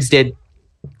Patriots did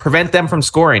prevent them from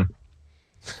scoring?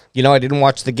 You know, I didn't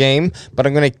watch the game, but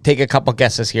I'm going to take a couple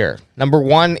guesses here. Number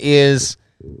one is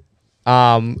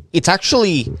it's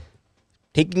actually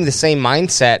taking the same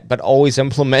mindset, but always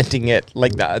implementing it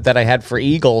like that I had for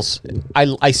Eagles.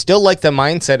 I still like the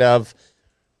mindset of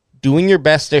doing your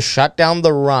best to shut down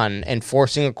the run and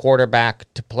forcing a quarterback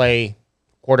to play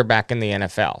quarterback in the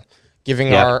NFL.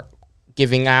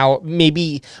 Giving out,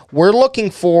 maybe we're looking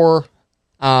for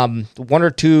one or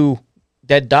two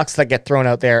dead ducks that get thrown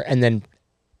out there and then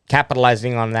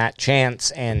capitalizing on that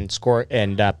chance and score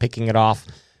and picking it off.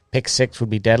 Pick six would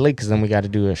be deadly because then we got to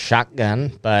do a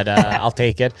shotgun, but I'll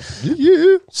take it.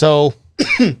 Yeah. So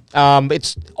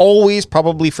it's always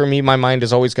probably for me, my mind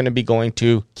is always going to be going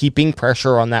to keeping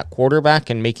pressure on that quarterback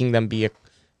and making them be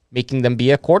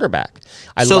a quarterback.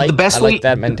 I like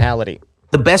that mentality.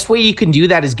 the best way you can do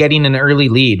that is getting an early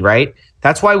lead, right?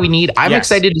 That's why I'm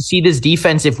excited to see this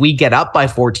defense if we get up by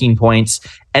 14 points.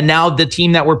 And now the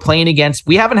team that we're playing against,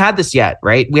 we haven't had this yet,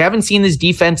 right? We haven't seen this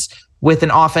defense with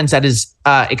an offense that is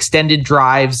extended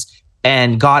drives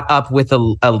and got up with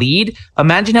a lead.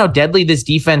 Imagine how deadly this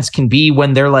defense can be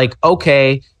when they're like,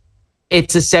 okay,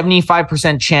 it's a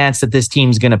 75% chance that this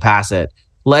team's going to pass it.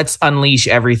 Let's unleash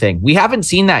everything. We haven't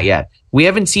seen that yet. We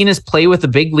haven't seen us play with a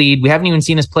big lead. We haven't even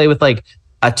seen us play with like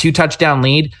a 2 touchdown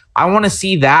lead. I want to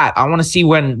see that. I want to see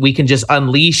when we can just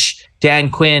unleash Dan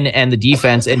Quinn and the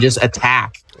defense and just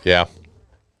attack. Yeah.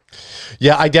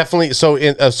 Yeah, I definitely.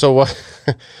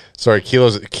 Sorry,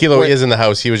 Kilo is in the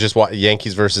house. He was just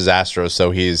Yankees versus Astros,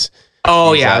 so he's.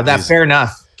 Oh, that's fair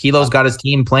enough. Kilo's got his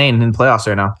team playing in playoffs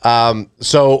right now.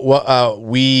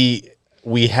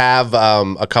 We have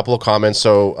a couple of comments.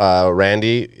 So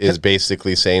Randy is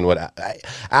basically saying what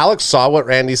Alex saw what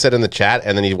Randy said in the chat,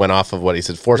 and then he went off of what he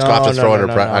said. Forced Goff to throw under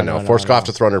pressure. I know. Forced Goff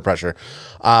to throw under pressure.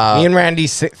 Me and Randy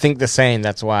think the same.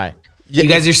 That's why. You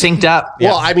guys are synced up.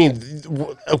 Well, I mean,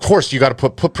 of course, you got to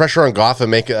put pressure on Goff and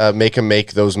make him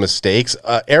make those mistakes.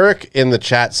 Eric in the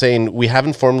chat saying we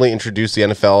haven't formally introduced the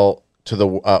NFL to the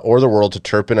world to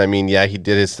Turpin. I mean, yeah, he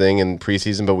did his thing in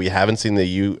preseason, but we haven't seen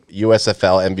the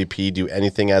USFL MVP do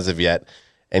anything as of yet,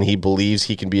 and he believes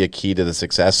he can be a key to the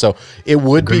success. So it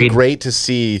would be great to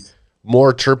see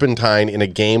more turpentine in a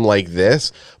game like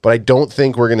this, but I don't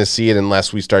think we're going to see it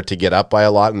unless we start to get up by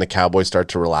a lot and the Cowboys start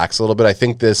to relax a little bit. I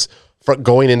think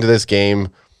going into this game,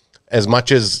 as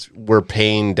much as we're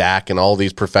paying Dak and all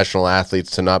these professional athletes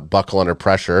to not buckle under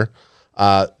pressure,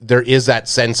 there is that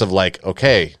sense of like,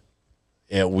 okay,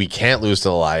 we can't lose to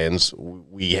the Lions.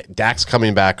 Dak's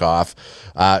coming back off.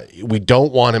 We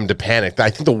don't want him to panic.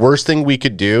 I think the worst thing we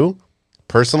could do,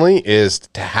 personally, is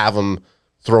to have him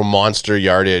throw monster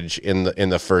yardage in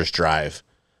the first drive.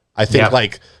 I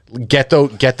think get the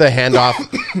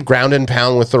handoff, ground and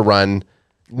pound with the run.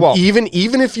 Well, even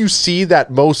if you see that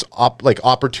most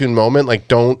opportune moment, like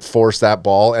don't force that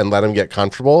ball and let him get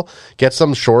comfortable. Get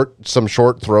some short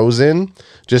throws in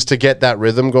just to get that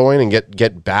rhythm going and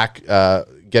get back.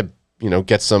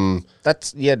 Get some.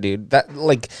 That's dude.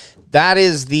 That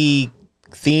is the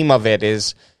theme of it.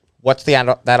 Is what's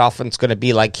that offense going to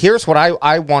be like? Here's what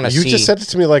I want to see. You just said it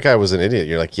to me like I was an idiot.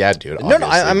 You're like, yeah, dude. No,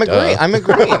 I'm agreeing. I'm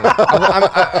agreeing.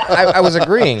 I was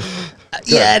agreeing.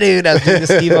 Yeah, dude. I was doing the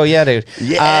Steve-O. Yeah, dude.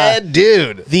 Yeah,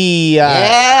 dude.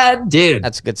 Yeah, dude.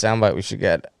 That's a good soundbite we should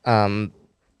get.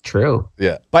 True.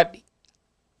 Yeah. But,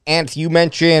 Ant, you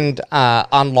mentioned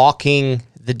unlocking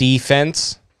the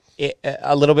defense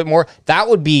a little bit more. That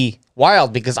would be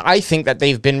wild because I think that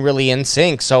they've been really in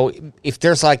sync. So if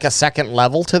there's like a second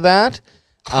level to that,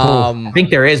 I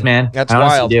think there is, man. That's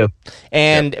wild. Do.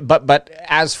 And but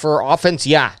as for offense,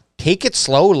 take it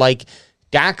slow. Like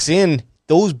Dak's in.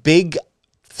 Those big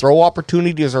throw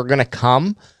opportunities are going to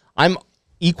come. I'm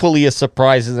equally as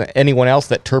surprised as anyone else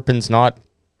that Turpin's not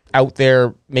out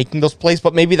there making those plays,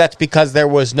 but maybe that's because there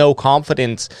was no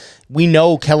confidence. We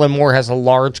know Kellen Moore has a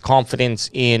large confidence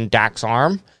in Dak's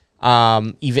arm,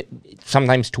 even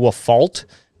sometimes to a fault,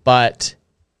 but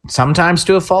sometimes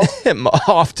to a fault,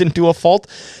 often to a fault.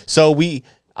 So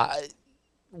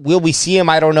will we see him?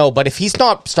 I don't know, but if he's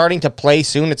not starting to play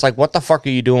soon, it's like, what the fuck are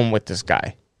you doing with this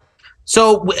guy?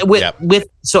 So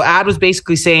so Ad was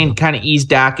basically saying kind of ease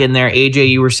Dak in there. AJ,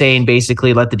 you were saying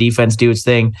basically let the defense do its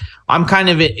thing. I'm kind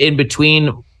of in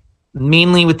between,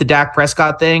 mainly with the Dak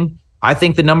Prescott thing. I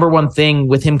think the number one thing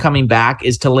with him coming back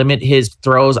is to limit his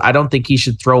throws. I don't think he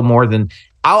should throw more than.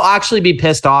 I'll actually be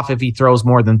pissed off if he throws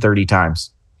more than 30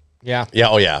 times. Yeah. Yeah.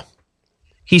 Oh yeah.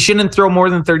 He shouldn't throw more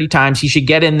than 30 times. He should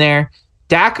get in there.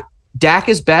 Dak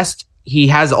is best. He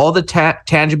has all the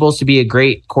tangibles to be a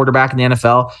great quarterback in the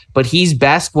NFL, but he's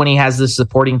best when he has the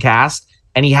supporting cast,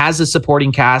 and he has the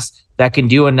supporting cast that can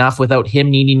do enough without him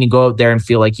needing to go out there and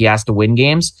feel like he has to win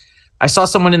games. I saw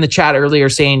someone in the chat earlier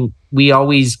saying we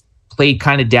always played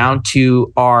kind of down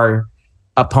to our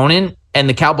opponent, and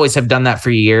the Cowboys have done that for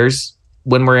years.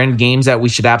 When we're in games that we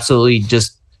should absolutely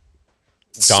just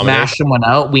smash someone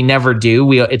out, we never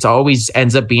do. It's always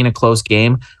ends up being a close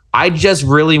game. I just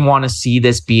really want to see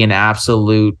this be an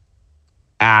absolute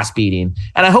ass beating.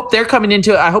 And I hope they're coming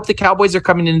into it. I hope the Cowboys are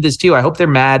coming into this too. I hope they're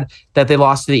mad that they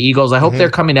lost to the Eagles. I hope they're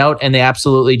coming out and they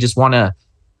absolutely just want to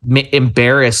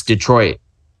embarrass Detroit.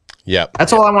 Yeah.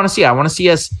 That's all I want to see. I want to see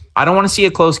us. I don't want to see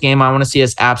a close game. I want to see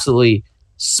us absolutely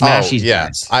smash these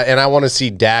guys. And I want to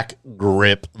see Dak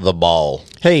grip the ball.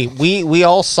 Hey, we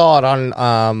all saw it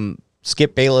on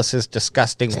Skip Bayless's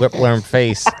disgusting whip-worm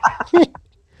face.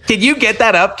 Can you get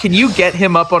that up? Can you get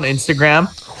him up on Instagram?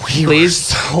 Please.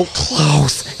 So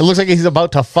close. It looks like he's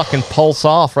about to fucking pulse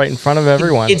off right in front of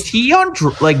everyone. Is he on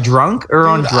drunk or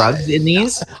on drugs in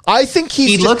these? I think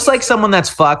he looks like someone that's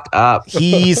fucked up.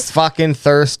 He's fucking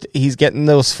thirst. He's getting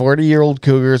those 40-year-old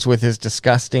cougars with his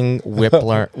disgusting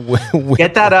whippler.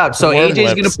 Get that up. So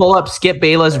AJ's going to pull up Skip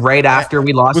Bayless right after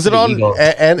we lost to the Eagles.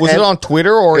 Was it on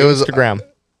Twitter or Instagram?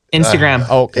 Instagram.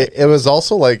 Okay. It was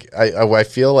also like I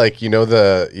feel like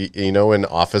in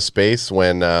Office Space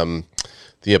when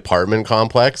the apartment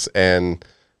complex and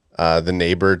the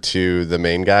neighbor to the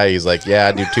main guy, he's like, yeah,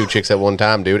 I do 2 chicks at one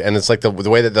time, dude. And it's like the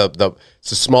way that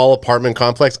it's a small apartment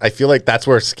complex. I feel like that's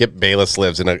where Skip Bayless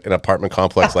lives, in an apartment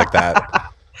complex like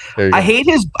that. I hate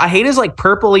his like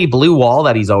purpley blue wall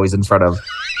that he's always in front of.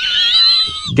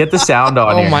 Get the sound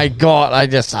on. Oh my god! I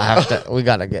have to. We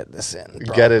gotta get this in.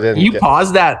 Bro. Get it in. You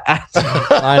pause that.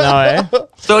 I know. Eh?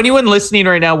 So anyone listening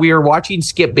right now, we are watching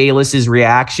Skip Bayless's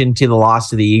reaction to the loss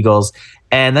to the Eagles.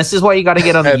 And this is why you got to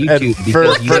get on the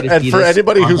YouTube. For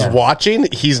anybody who's watching,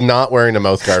 he's not wearing a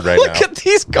mouth guard right now. Look at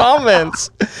these comments.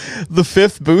 The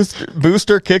 5th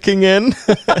booster kicking in.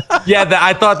 Yeah,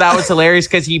 I thought that was hilarious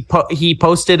because he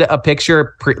posted a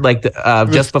picture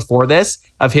just before this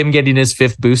of him getting his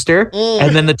 5th booster.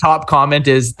 And then the top comment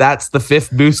is, that's the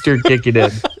 5th booster kicking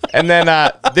in. And then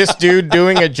this dude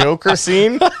doing a Joker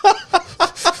scene.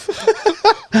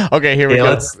 Okay, here we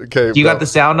go. Okay, you got the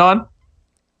sound on?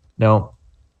 No.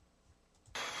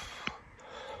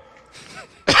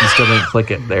 You still didn't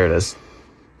click it. There it is.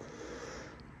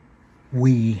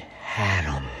 We had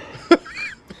them.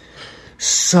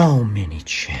 So many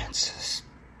chances.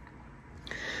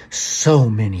 So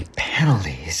many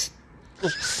penalties.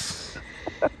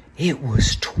 It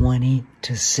was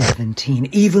 20-17.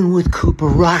 Even with Cooper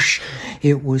Rush,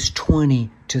 it was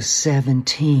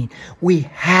 20-17. We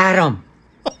had them.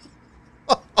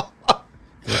 We'll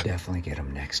definitely get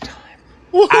them next time.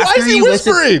 Why is he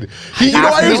whispering?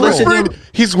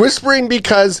 He's whispering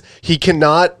because he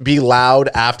cannot be loud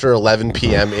after 11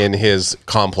 p.m. in his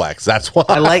complex. That's why.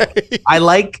 I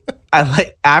like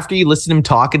after you listen to him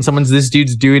talk and this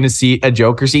dude's doing a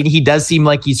Joker scene, he does seem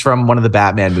like he's from one of the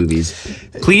Batman movies.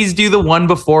 Please do the one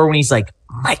before when he's like,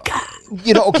 my God.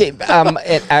 Okay.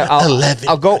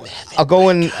 I'll go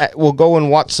and we'll go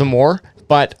and watch some more.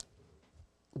 But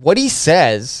what he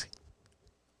says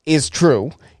is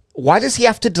true. Why does he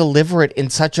have to deliver it in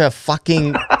such a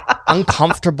fucking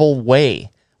uncomfortable way?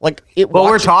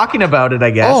 We're talking about it, I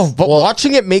guess. Oh, but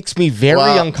watching it makes me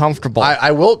very uncomfortable.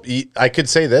 I could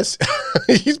say this.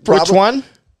 He's probably, which one?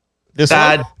 This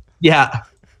one? Yeah.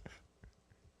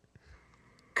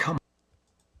 Come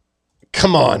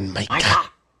on, Micah.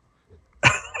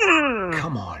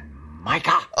 Come on,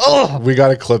 Micah. Oh, we got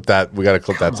to clip that. We got to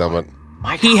clip that someone.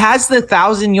 He has the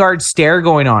 1,000-yard stare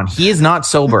going on. He is not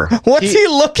sober. What's he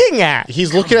looking at?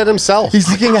 He's looking at himself. He's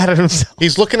looking at himself.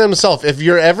 He's looking at himself. If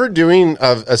you're ever doing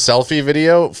a selfie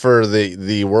video for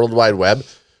the World Wide Web,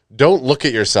 don't look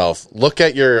at yourself. Look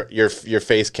at your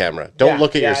face camera. Don't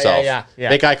look at yourself. Yeah.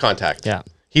 Make eye contact. Yeah.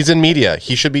 He's in media.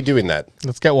 He should be doing that.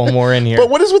 Let's get one more in here.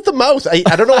 But what is with the mouth? I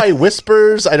don't know. I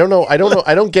whispers. I don't know. I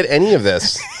don't get any of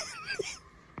this.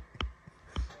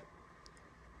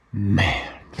 Man.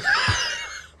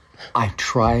 I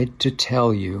tried to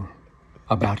tell you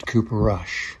about Cooper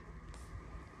Rush.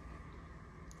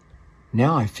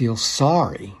 Now I feel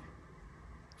sorry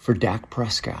for Dak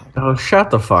Prescott. Oh,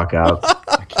 shut the fuck up.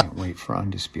 I can't wait for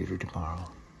Undisputed tomorrow.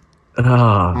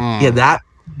 Yeah, that...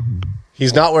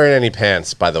 He's not wearing any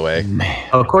pants, by the way. Man.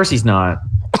 Oh, of course he's not.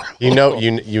 You know.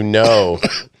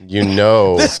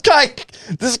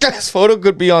 This guy's photo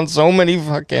could be on so many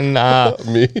fucking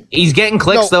me. He's getting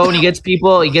clicks though, and he gets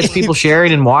people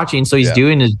sharing and watching, so he's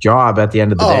doing his job at the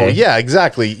end of the day. Oh, yeah,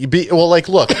 exactly.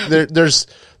 Look, there's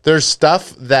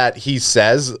stuff that he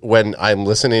says when I'm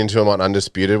listening to him on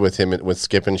Undisputed with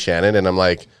Skip and Shannon, and I'm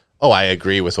like, oh, I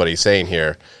agree with what he's saying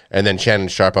here. And then Shannon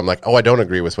Sharp, I'm like, oh, I don't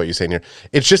agree with what you're saying here.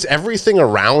 It's just everything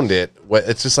around it.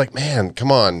 It's just like, man,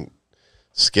 come on,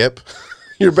 Skip.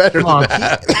 You're better than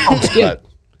that. Skip.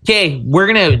 Okay,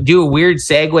 we're going to do a weird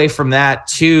segue from that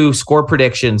to score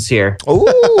predictions here.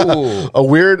 Ooh. a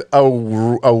weird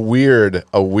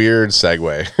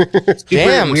segue.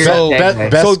 Damn.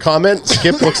 Best comment,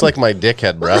 Skip looks like my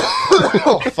dickhead, bro.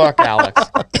 Oh, fuck, Alex.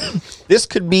 This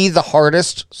could be the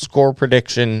hardest score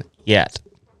prediction yet.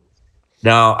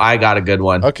 No, I got a good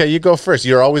one. Okay, you go first.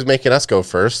 You're always making us go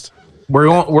first.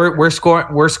 We're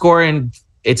scoring.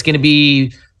 It's going to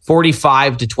be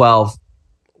 45-12.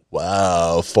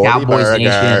 Wow, 40 Cowboys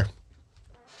Nation.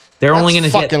 They're only going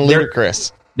to get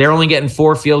ludicrous. They're only getting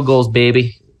 4 field goals,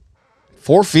 baby.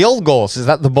 4 field goals. Is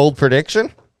that the bold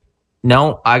prediction?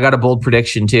 No, I got a bold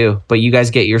prediction too. But you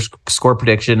guys get your score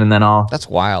prediction, and then I'll. That's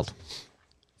wild.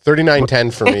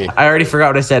 39-10 for me. I already forgot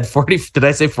what I said. 40. Did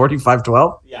I say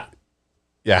 45-12? Yeah.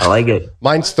 I like it.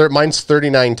 Mine's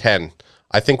 39-10.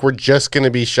 I think we're just going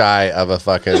to be shy of a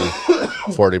fucking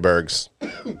 40 burgs.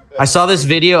 I saw this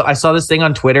video. I saw this thing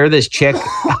on Twitter. This chick.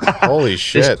 Holy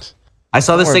shit. I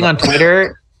saw this thing on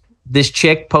Twitter. This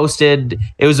chick posted,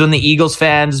 it was when the Eagles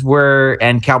fans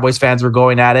and Cowboys fans were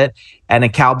going at it. And a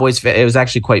Cowboys fan, it was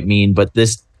actually quite mean, but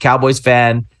this Cowboys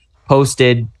fan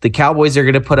posted, the Cowboys are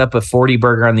going to put up a 40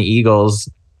 burger on the Eagles.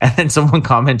 And then someone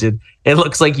commented, it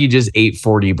looks like you just ate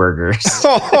 40 burgers.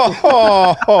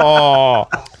 Wow.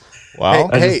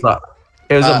 I just thought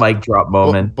it was a mic drop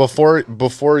moment. Before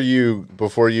you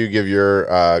give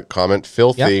your comment,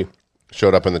 Filthy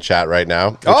showed up in the chat right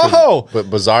now. But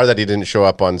bizarre that he didn't show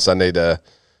up on Sunday to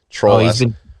troll us.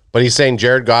 But he's saying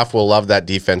Jared Goff will love that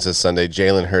defense this Sunday.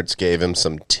 Jalen Hurts gave him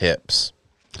some tips.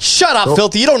 Shut up,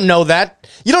 Filthy. You don't know that.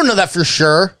 You don't know that for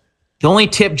sure. The only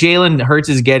tip Jalen Hurts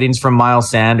is getting is from Miles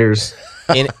Sanders.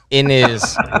 In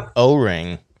his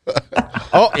O-ring.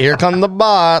 Oh, here come the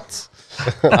bots.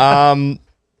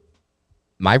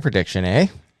 My prediction, eh?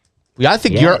 Yeah, I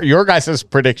think your guys'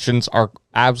 predictions are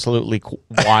absolutely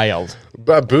wild.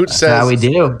 But Boot says how we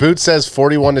do. Boot says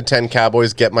 41-10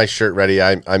 Cowboys. Get my shirt ready.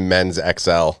 I'm men's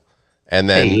XL. And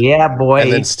then boy.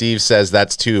 And then Steve says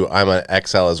that's 2. I'm an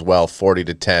XL as well.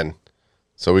 40-10.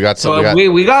 So we got some.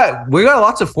 We got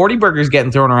lots of 40 burgers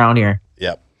getting thrown around here.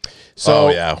 Yep.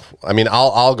 So I mean,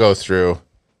 I'll go through.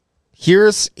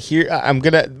 Here. I'm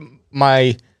gonna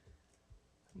my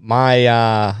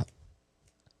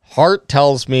heart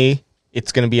tells me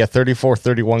it's gonna be a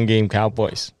 34-31 game,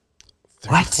 Cowboys.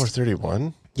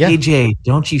 34-31. Yeah. AJ,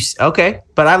 don't you? Okay,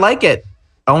 but I like it.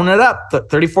 Own it up.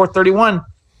 34-31.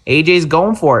 AJ's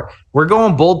going for it. We're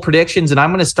going bold predictions, and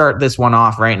I'm going to start this one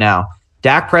off right now.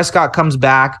 Dak Prescott comes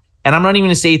back, and I'm not even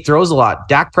going to say he throws a lot.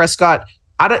 Dak Prescott,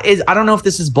 I don't know if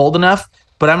this is bold enough,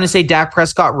 but I'm going to say Dak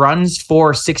Prescott runs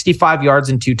for 65 yards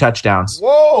and 2 touchdowns.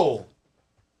 Whoa.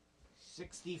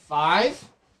 65?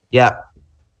 Yeah.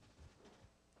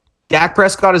 Dak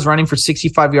Prescott is running for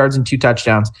 65 yards and 2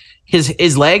 touchdowns.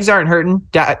 His legs aren't hurting.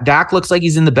 Dak looks like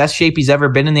he's in the best shape he's ever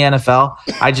been in the NFL.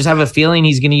 I just have a feeling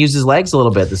he's going to use his legs a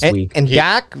little bit this week. And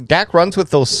Dak runs with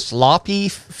those sloppy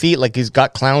feet like he's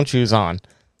got clown shoes on.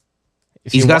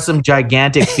 He's got some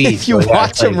gigantic feet. If you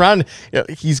watch him run,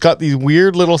 he's got these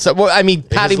weird little... Well, I mean,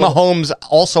 Patty Mahomes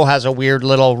also has a weird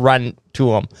little run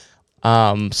to him.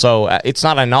 So it's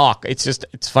not a knock. It's just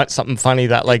something funny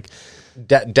that like...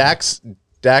 Dak's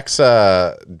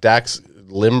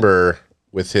limber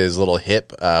with his little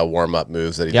hip warm-up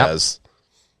moves that he does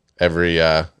every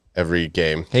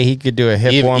game. Hey, he could do a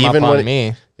hip warm-up on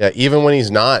me. Yeah, even when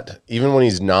he's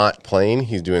not playing,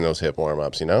 he's doing those hip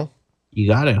warm-ups, you know? You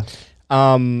got to.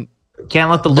 Can't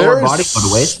let the lower body go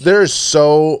to waste. There's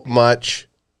so much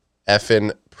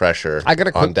effing pressure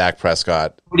on Dak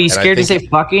Prescott. What, are you scared to say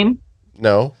fucking?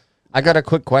 No. I got a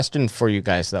quick question for you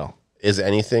guys, though. Is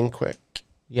anything quick?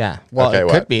 Yeah. Well, it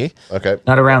could be. Okay.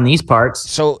 Not around these parts.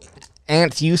 So,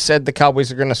 Ant, you said the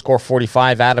Cowboys are going to score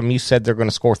 45. Adam, you said they're going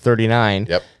to score 39.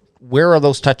 Yep. Where are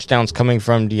those touchdowns coming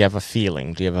from? Do you have a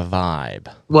feeling? Do you have a vibe?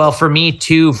 Well, for me,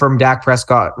 2 from Dak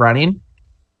Prescott running.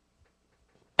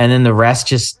 And then the rest,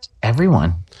 just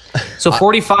everyone. So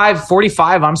 45,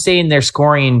 I'm saying they're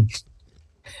scoring...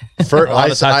 For a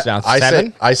lot of touchdowns.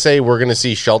 7? I say we're going to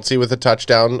see Schultze with a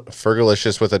touchdown,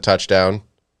 Fergalicious with a touchdown.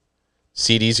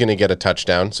 CD's going to get a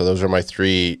touchdown. So those are my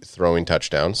 3 throwing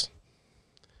touchdowns.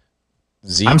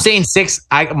 I'm saying 6.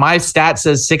 My stat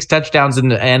says 6 touchdowns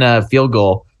and a field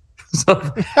goal.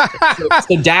 So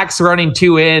Dak's running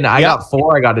 2 in. I got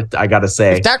 4. I got to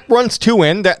say, if Dak runs 2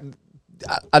 in, that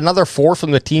another 4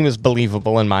 from the team is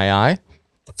believable in my eye.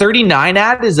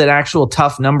 39 is an actual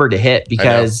tough number to hit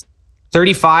because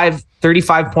 35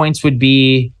 points would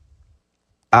be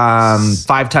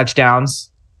 5 touchdowns.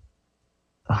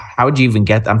 How would you even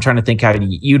get? I'm trying to think how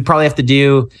you'd probably have to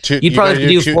do. You'd probably have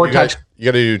to do 4 touchdowns. You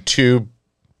got to do 2.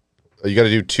 You got to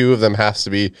do 2 of them. Has to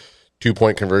be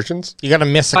 2-point conversions. You got to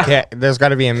miss a kick. There's got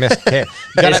to be a missed kick.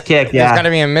 Missed kick. Yeah. There's got to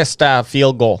be a missed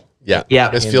field goal. Yeah.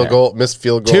 Missed field goal.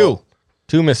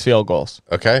 2 missed field goals.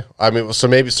 Okay. I mean, so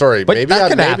maybe. Sorry. But maybe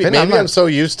I'm so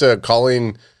used to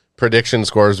calling prediction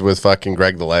scores with fucking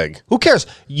Greg the Leg. Who cares?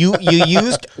 You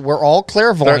used. We're all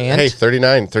clairvoyant. Hey,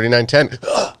 39-10.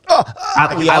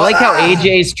 I like how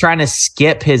AJ's trying to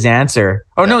skip his answer.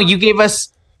 Oh no, you gave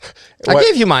us. I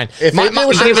gave you mine. If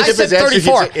I said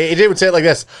 34. AJ would say it like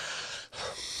this.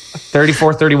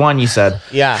 34-31, you said.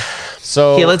 Yeah.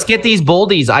 So okay, let's get these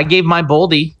boldies. I gave my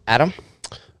boldie. Adam?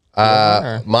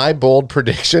 My bold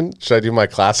prediction. Should I do my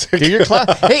classic? Do your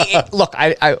Hey, look,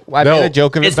 I made a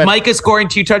joke of it. Is Micah scoring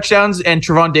 2 touchdowns and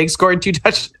Trevon Diggs scoring 2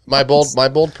 touchdowns? My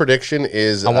bold prediction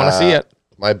is. I want to see it.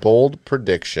 My bold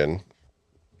prediction.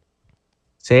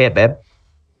 Say it, babe.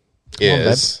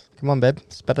 Is come on, babe.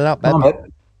 Spit it out, babe. Come on,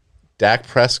 babe. Dak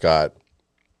Prescott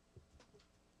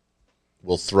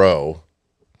will throw.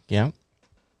 Yeah.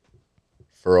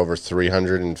 For over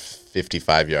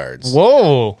 355 yards.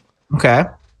 Whoa. Okay.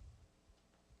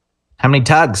 How many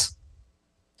tugs?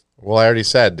 Well, I already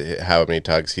said how many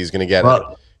tugs he's going to get.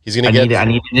 He's going to get. I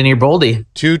need it in your boldy.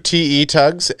 2 TE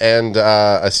tugs and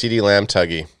a CeeDee Lamb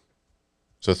tuggy.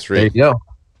 So 3. There you go.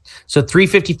 So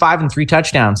 355 and 3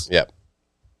 touchdowns. Yep.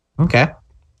 Okay.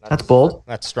 That's bold.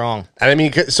 That's strong. And I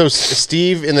mean, so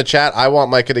Steve in the chat, I want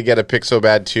Micah to get a pick so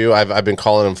bad too. I've been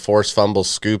calling him force fumble,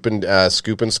 scooping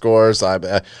scores.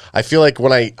 I feel like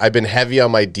when I've been heavy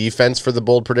on my defense for the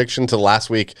bold prediction to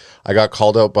last week, I got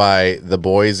called out by the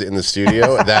boys in the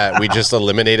studio that we just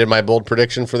eliminated my bold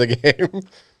prediction for the game.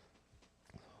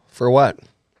 For what?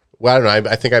 Well, I don't know.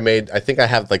 I think I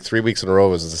have like 3 weeks in a row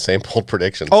was the same bold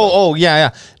prediction. Oh, yeah.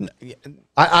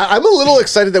 I'm a little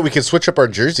excited that we can switch up our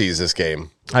jerseys this game.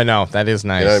 I know. That is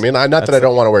nice. You know what I mean? Not that I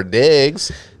don't want to wear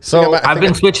Diggs. So I've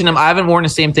been switching them. I haven't worn the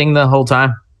same thing the whole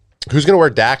time. Who's going to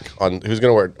wear Dak on? Who's going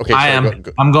to wear? Okay, I am.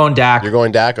 I'm going Dak. You're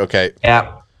going Dak? Okay.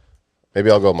 Yeah. Maybe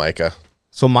I'll go Micah.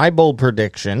 So my bold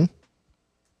prediction.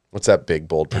 What's that big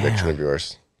bold prediction of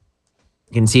yours?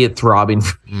 You can see it throbbing.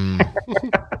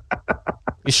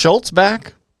 Is Schultz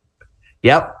back?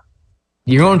 Yep.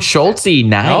 You're going Schultzy.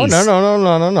 Nice.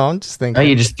 No. I'm just thinking. Oh,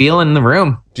 you just feel in the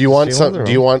room. Do you want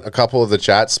Do you want a couple of the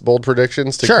chat's bold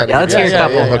predictions? To sure. kind of Let's hear a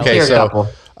couple. Okay, so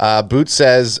Boot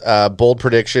says bold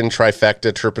prediction: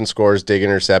 trifecta. Turpin scores, Dig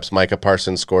intercepts, Micah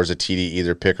Parsons scores a TD,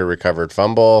 either pick or recovered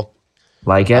fumble.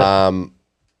 Like it.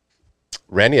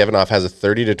 Randy Evanoff has a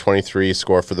 30-23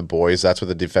 score for the boys. That's with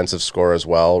a defensive score as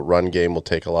well. Run game will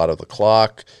take a lot of the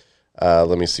clock.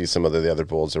 Let me see some of the other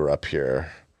bolds that are up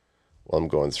here while I'm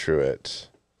going through it.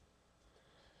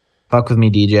 Fuck with me,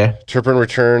 DJ. Turpin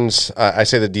returns. I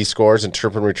say the D scores, and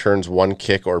Turpin returns 1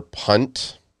 kick or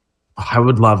punt. I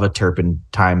would love a Turpin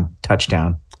time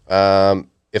touchdown.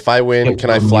 If I win, can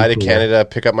I fly to Canada,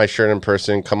 pick up my shirt in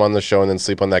person, come on the show, and then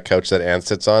sleep on that couch that Ann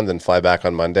sits on, then fly back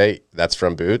on Monday? That's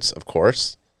from Boots, of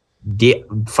course.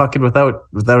 Fucking without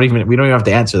even, we don't even have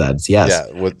to answer that. It's yes.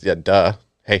 Yeah, duh.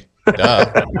 Hey,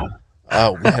 duh.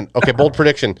 Oh, man. Okay, bold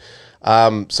prediction.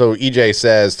 So EJ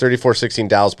says 34-16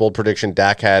 Dallas, bold prediction.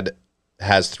 Dak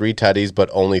has 3 tutties, but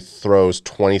only throws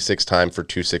 26 times for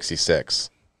 266.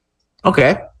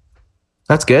 Okay.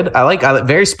 That's good. I like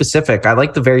very specific. I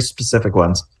like the very specific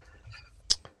ones.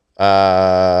 And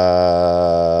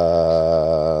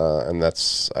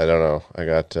that's, I don't know. I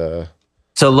got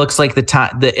so it looks like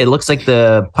it looks like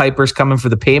the Piper's coming for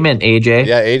the payment, AJ.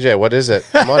 Yeah, AJ, what is it?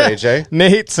 Come on, AJ.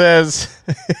 Nate says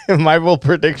my bold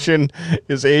prediction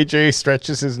is AJ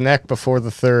stretches his neck before the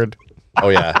 3rd. Oh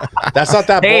yeah. That's not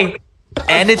that bold.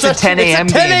 And it's a 10 a.m.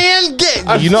 It's a 10 a.m. game.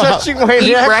 You know how, eat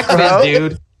breakfast,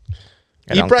 dude.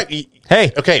 Eat breakfast.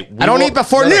 Hey, okay. I don't eat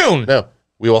before noon. No,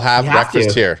 we will have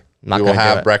breakfast here. We will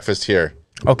have breakfast here.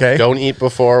 Okay. Don't eat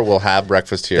before. We'll have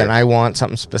breakfast here. Then I want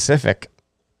something specific.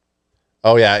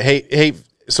 Oh yeah. Hey.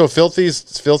 So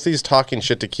Filthy's talking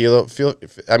shit to Kilo.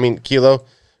 Kilo.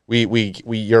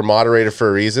 You're moderator for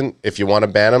a reason. If you want to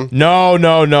ban him,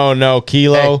 no,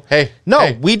 Kilo. Hey,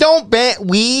 we don't ban.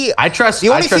 I trust. The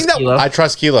only thing that I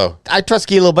trust Kilo. I trust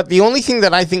Kilo, but the only thing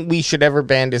that I think we should ever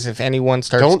ban is if anyone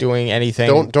starts doing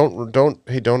anything. Don't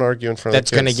argue in front of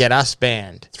that's going to get us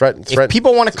banned. If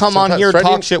people want to come on here and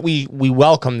talk shit, we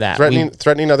welcome that.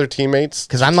 Threatening other teammates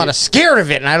because I'm not scared of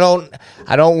it, and I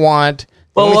don't want.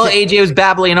 Well, AJ was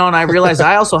babbling on. I realized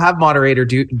I also have moderator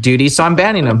duty, so I'm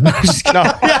banning him.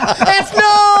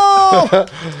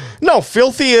 No,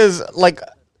 Filthy is like.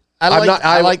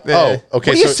 I like the. Oh,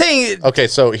 okay. What are you saying? Okay,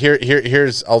 so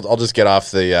here's. I'll just get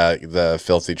off the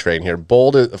Filthy train here.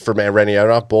 Bold is, for Randy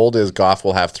Evanoff. Bold is Goff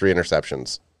will have 3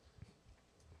 interceptions.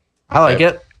 I like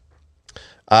it.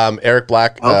 Eric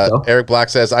Black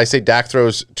says, I say Dak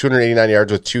throws 289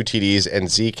 yards with 2 TDs,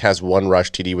 and Zeke has 1 rush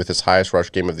TD with his highest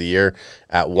rush game of the year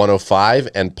at 105,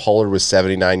 and Pollard with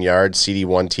 79 yards, CD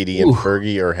 1 TD, and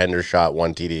Fergie or Hendershot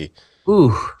 1 TD.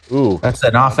 Ooh. That's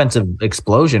an offensive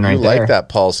explosion right there. You like that,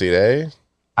 Paul Seed, eh?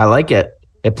 I like it.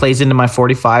 It plays into my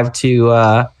 45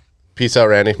 to... Peace out,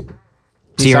 Randy.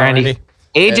 See you, Randy.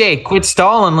 AJ, quit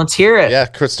stalling. Let's hear it. Yeah,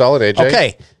 quit stalling, AJ.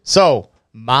 Okay, so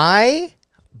my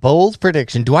Bold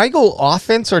prediction. Do I go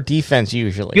offense or defense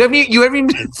usually? You haven't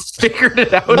even figured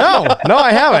it out. No,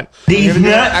 I haven't.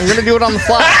 I'm gonna do it on the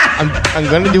fly. I'm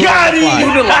gonna do it on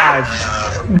the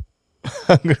fly.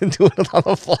 I'm gonna do it on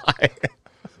the fly.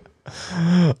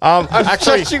 I'm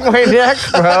touching my neck,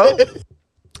 bro.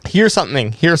 Here's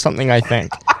something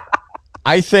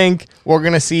I think we're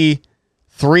gonna see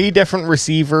 3 different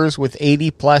receivers with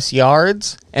 80 plus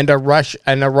yards and a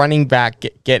running back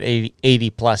get 80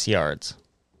 plus yards.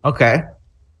 Okay.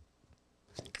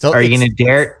 So Are you gonna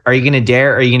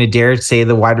dare say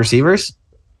the wide receivers?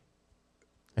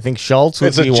 I think Schultz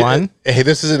would be one. Hey,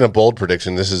 this isn't a bold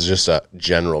prediction. This is just a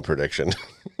general prediction.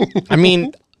 I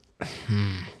mean,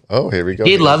 oh, here we go.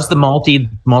 He loves the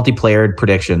multiplayer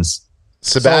predictions.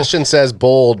 Sebastian says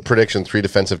bold prediction: 3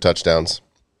 defensive touchdowns.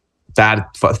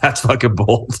 That's fucking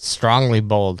bold. Strongly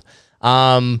bold.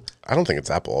 I don't think it's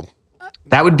that bold.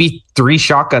 That would be 3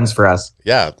 shotguns for us.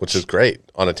 Yeah, which is great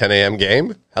on a 10 a.m.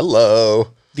 game.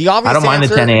 Hello. The obvious I don't mind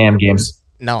the 10 a.m. games.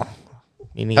 No.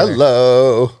 Me neither.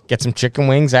 Hello. Get some chicken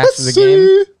wings after the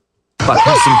game.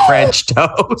 Fucking some French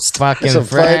toast. Fucking Some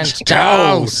French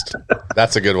toast.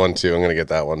 That's a good one too. I'm going to get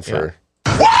that one for.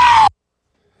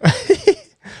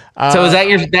 So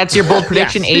that's your bold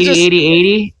prediction?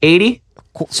 Yeah, 80?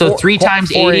 So 3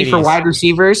 times 80 for wide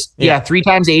receivers. Yeah, 3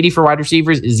 times 80 for wide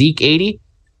receivers. Zeke 80.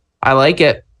 I like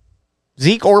it.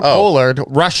 Zeke or Pollard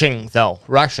rushing,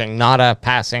 not a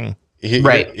passing.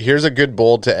 Right. Here's a good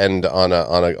bold to end on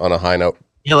a high note.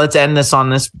 Yeah, let's end this on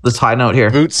this high note here.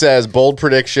 Boot says bold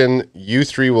prediction: you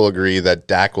 3 will agree that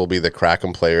Dak will be the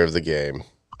Kraken player of the game.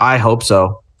 I hope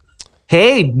so.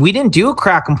 Hey, we didn't do a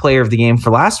Kraken player of the game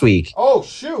for last week. Oh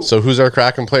shoot! So who's our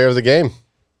Kraken player of the game?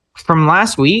 From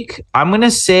last week, I'm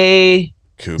gonna say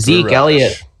Cooper Zeke Rush.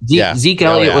 Elliott. Zeke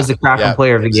Elliott was the Kraken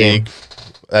player of the game.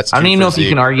 That's I don't even know if you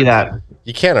can argue that.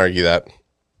 You can't argue that.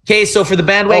 Okay, so for the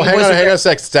bandwagon, hang on a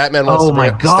sec. Statman wants to bring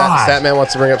up Statman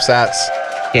wants to bring up stats.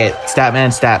 Okay,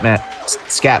 Scatman.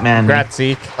 Congrats,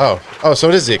 Zeke. Oh, so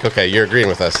it is Zeke. Okay, you're agreeing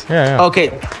with us. Yeah.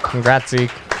 Okay. Congrats,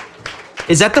 Zeke.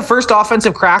 Is that the first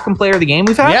offensive Kraken player of the game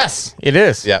we've had? Yes, it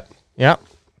is. Yep.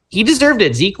 He deserved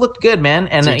it. Zeke looked good, man,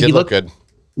 and Zeke he looked good.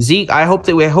 Zeke, I hope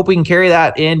we can carry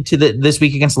that into this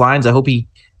week against the Lions. I hope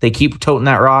they keep toting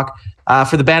that rock.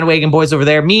 For the bandwagon boys over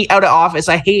there, me out of office.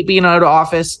 I hate being out of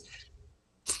office.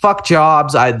 Fuck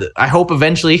jobs. I hope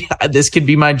eventually this could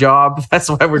be my job. That's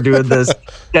why we're doing this,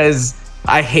 because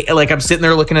I hate, I'm sitting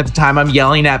there looking at the time. I'm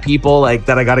yelling at people that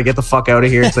I got to get the fuck out of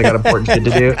here because I got important shit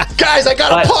to do. Guys, I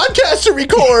got a podcast to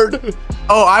record.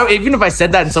 Even if I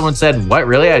said that and someone said, "What,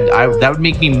 really?" that would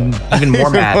make me even more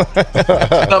mad.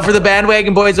 But for the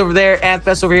bandwagon boys over there,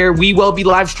 Antfest over here, we will be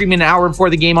live streaming an hour before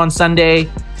the game on Sunday.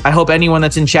 I hope anyone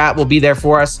that's in chat will be there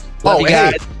for us. Love you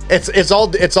guys. It's all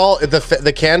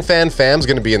the Can Fan fam's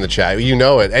going to be in the chat. You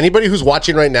know it. Anybody who's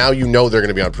watching right now, you know they're going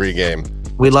to be on pregame.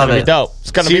 We love it. Dope. It's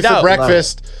gonna be dope. For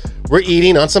breakfast, we're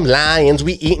eating on some lions.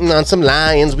 We eating on some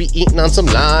lions.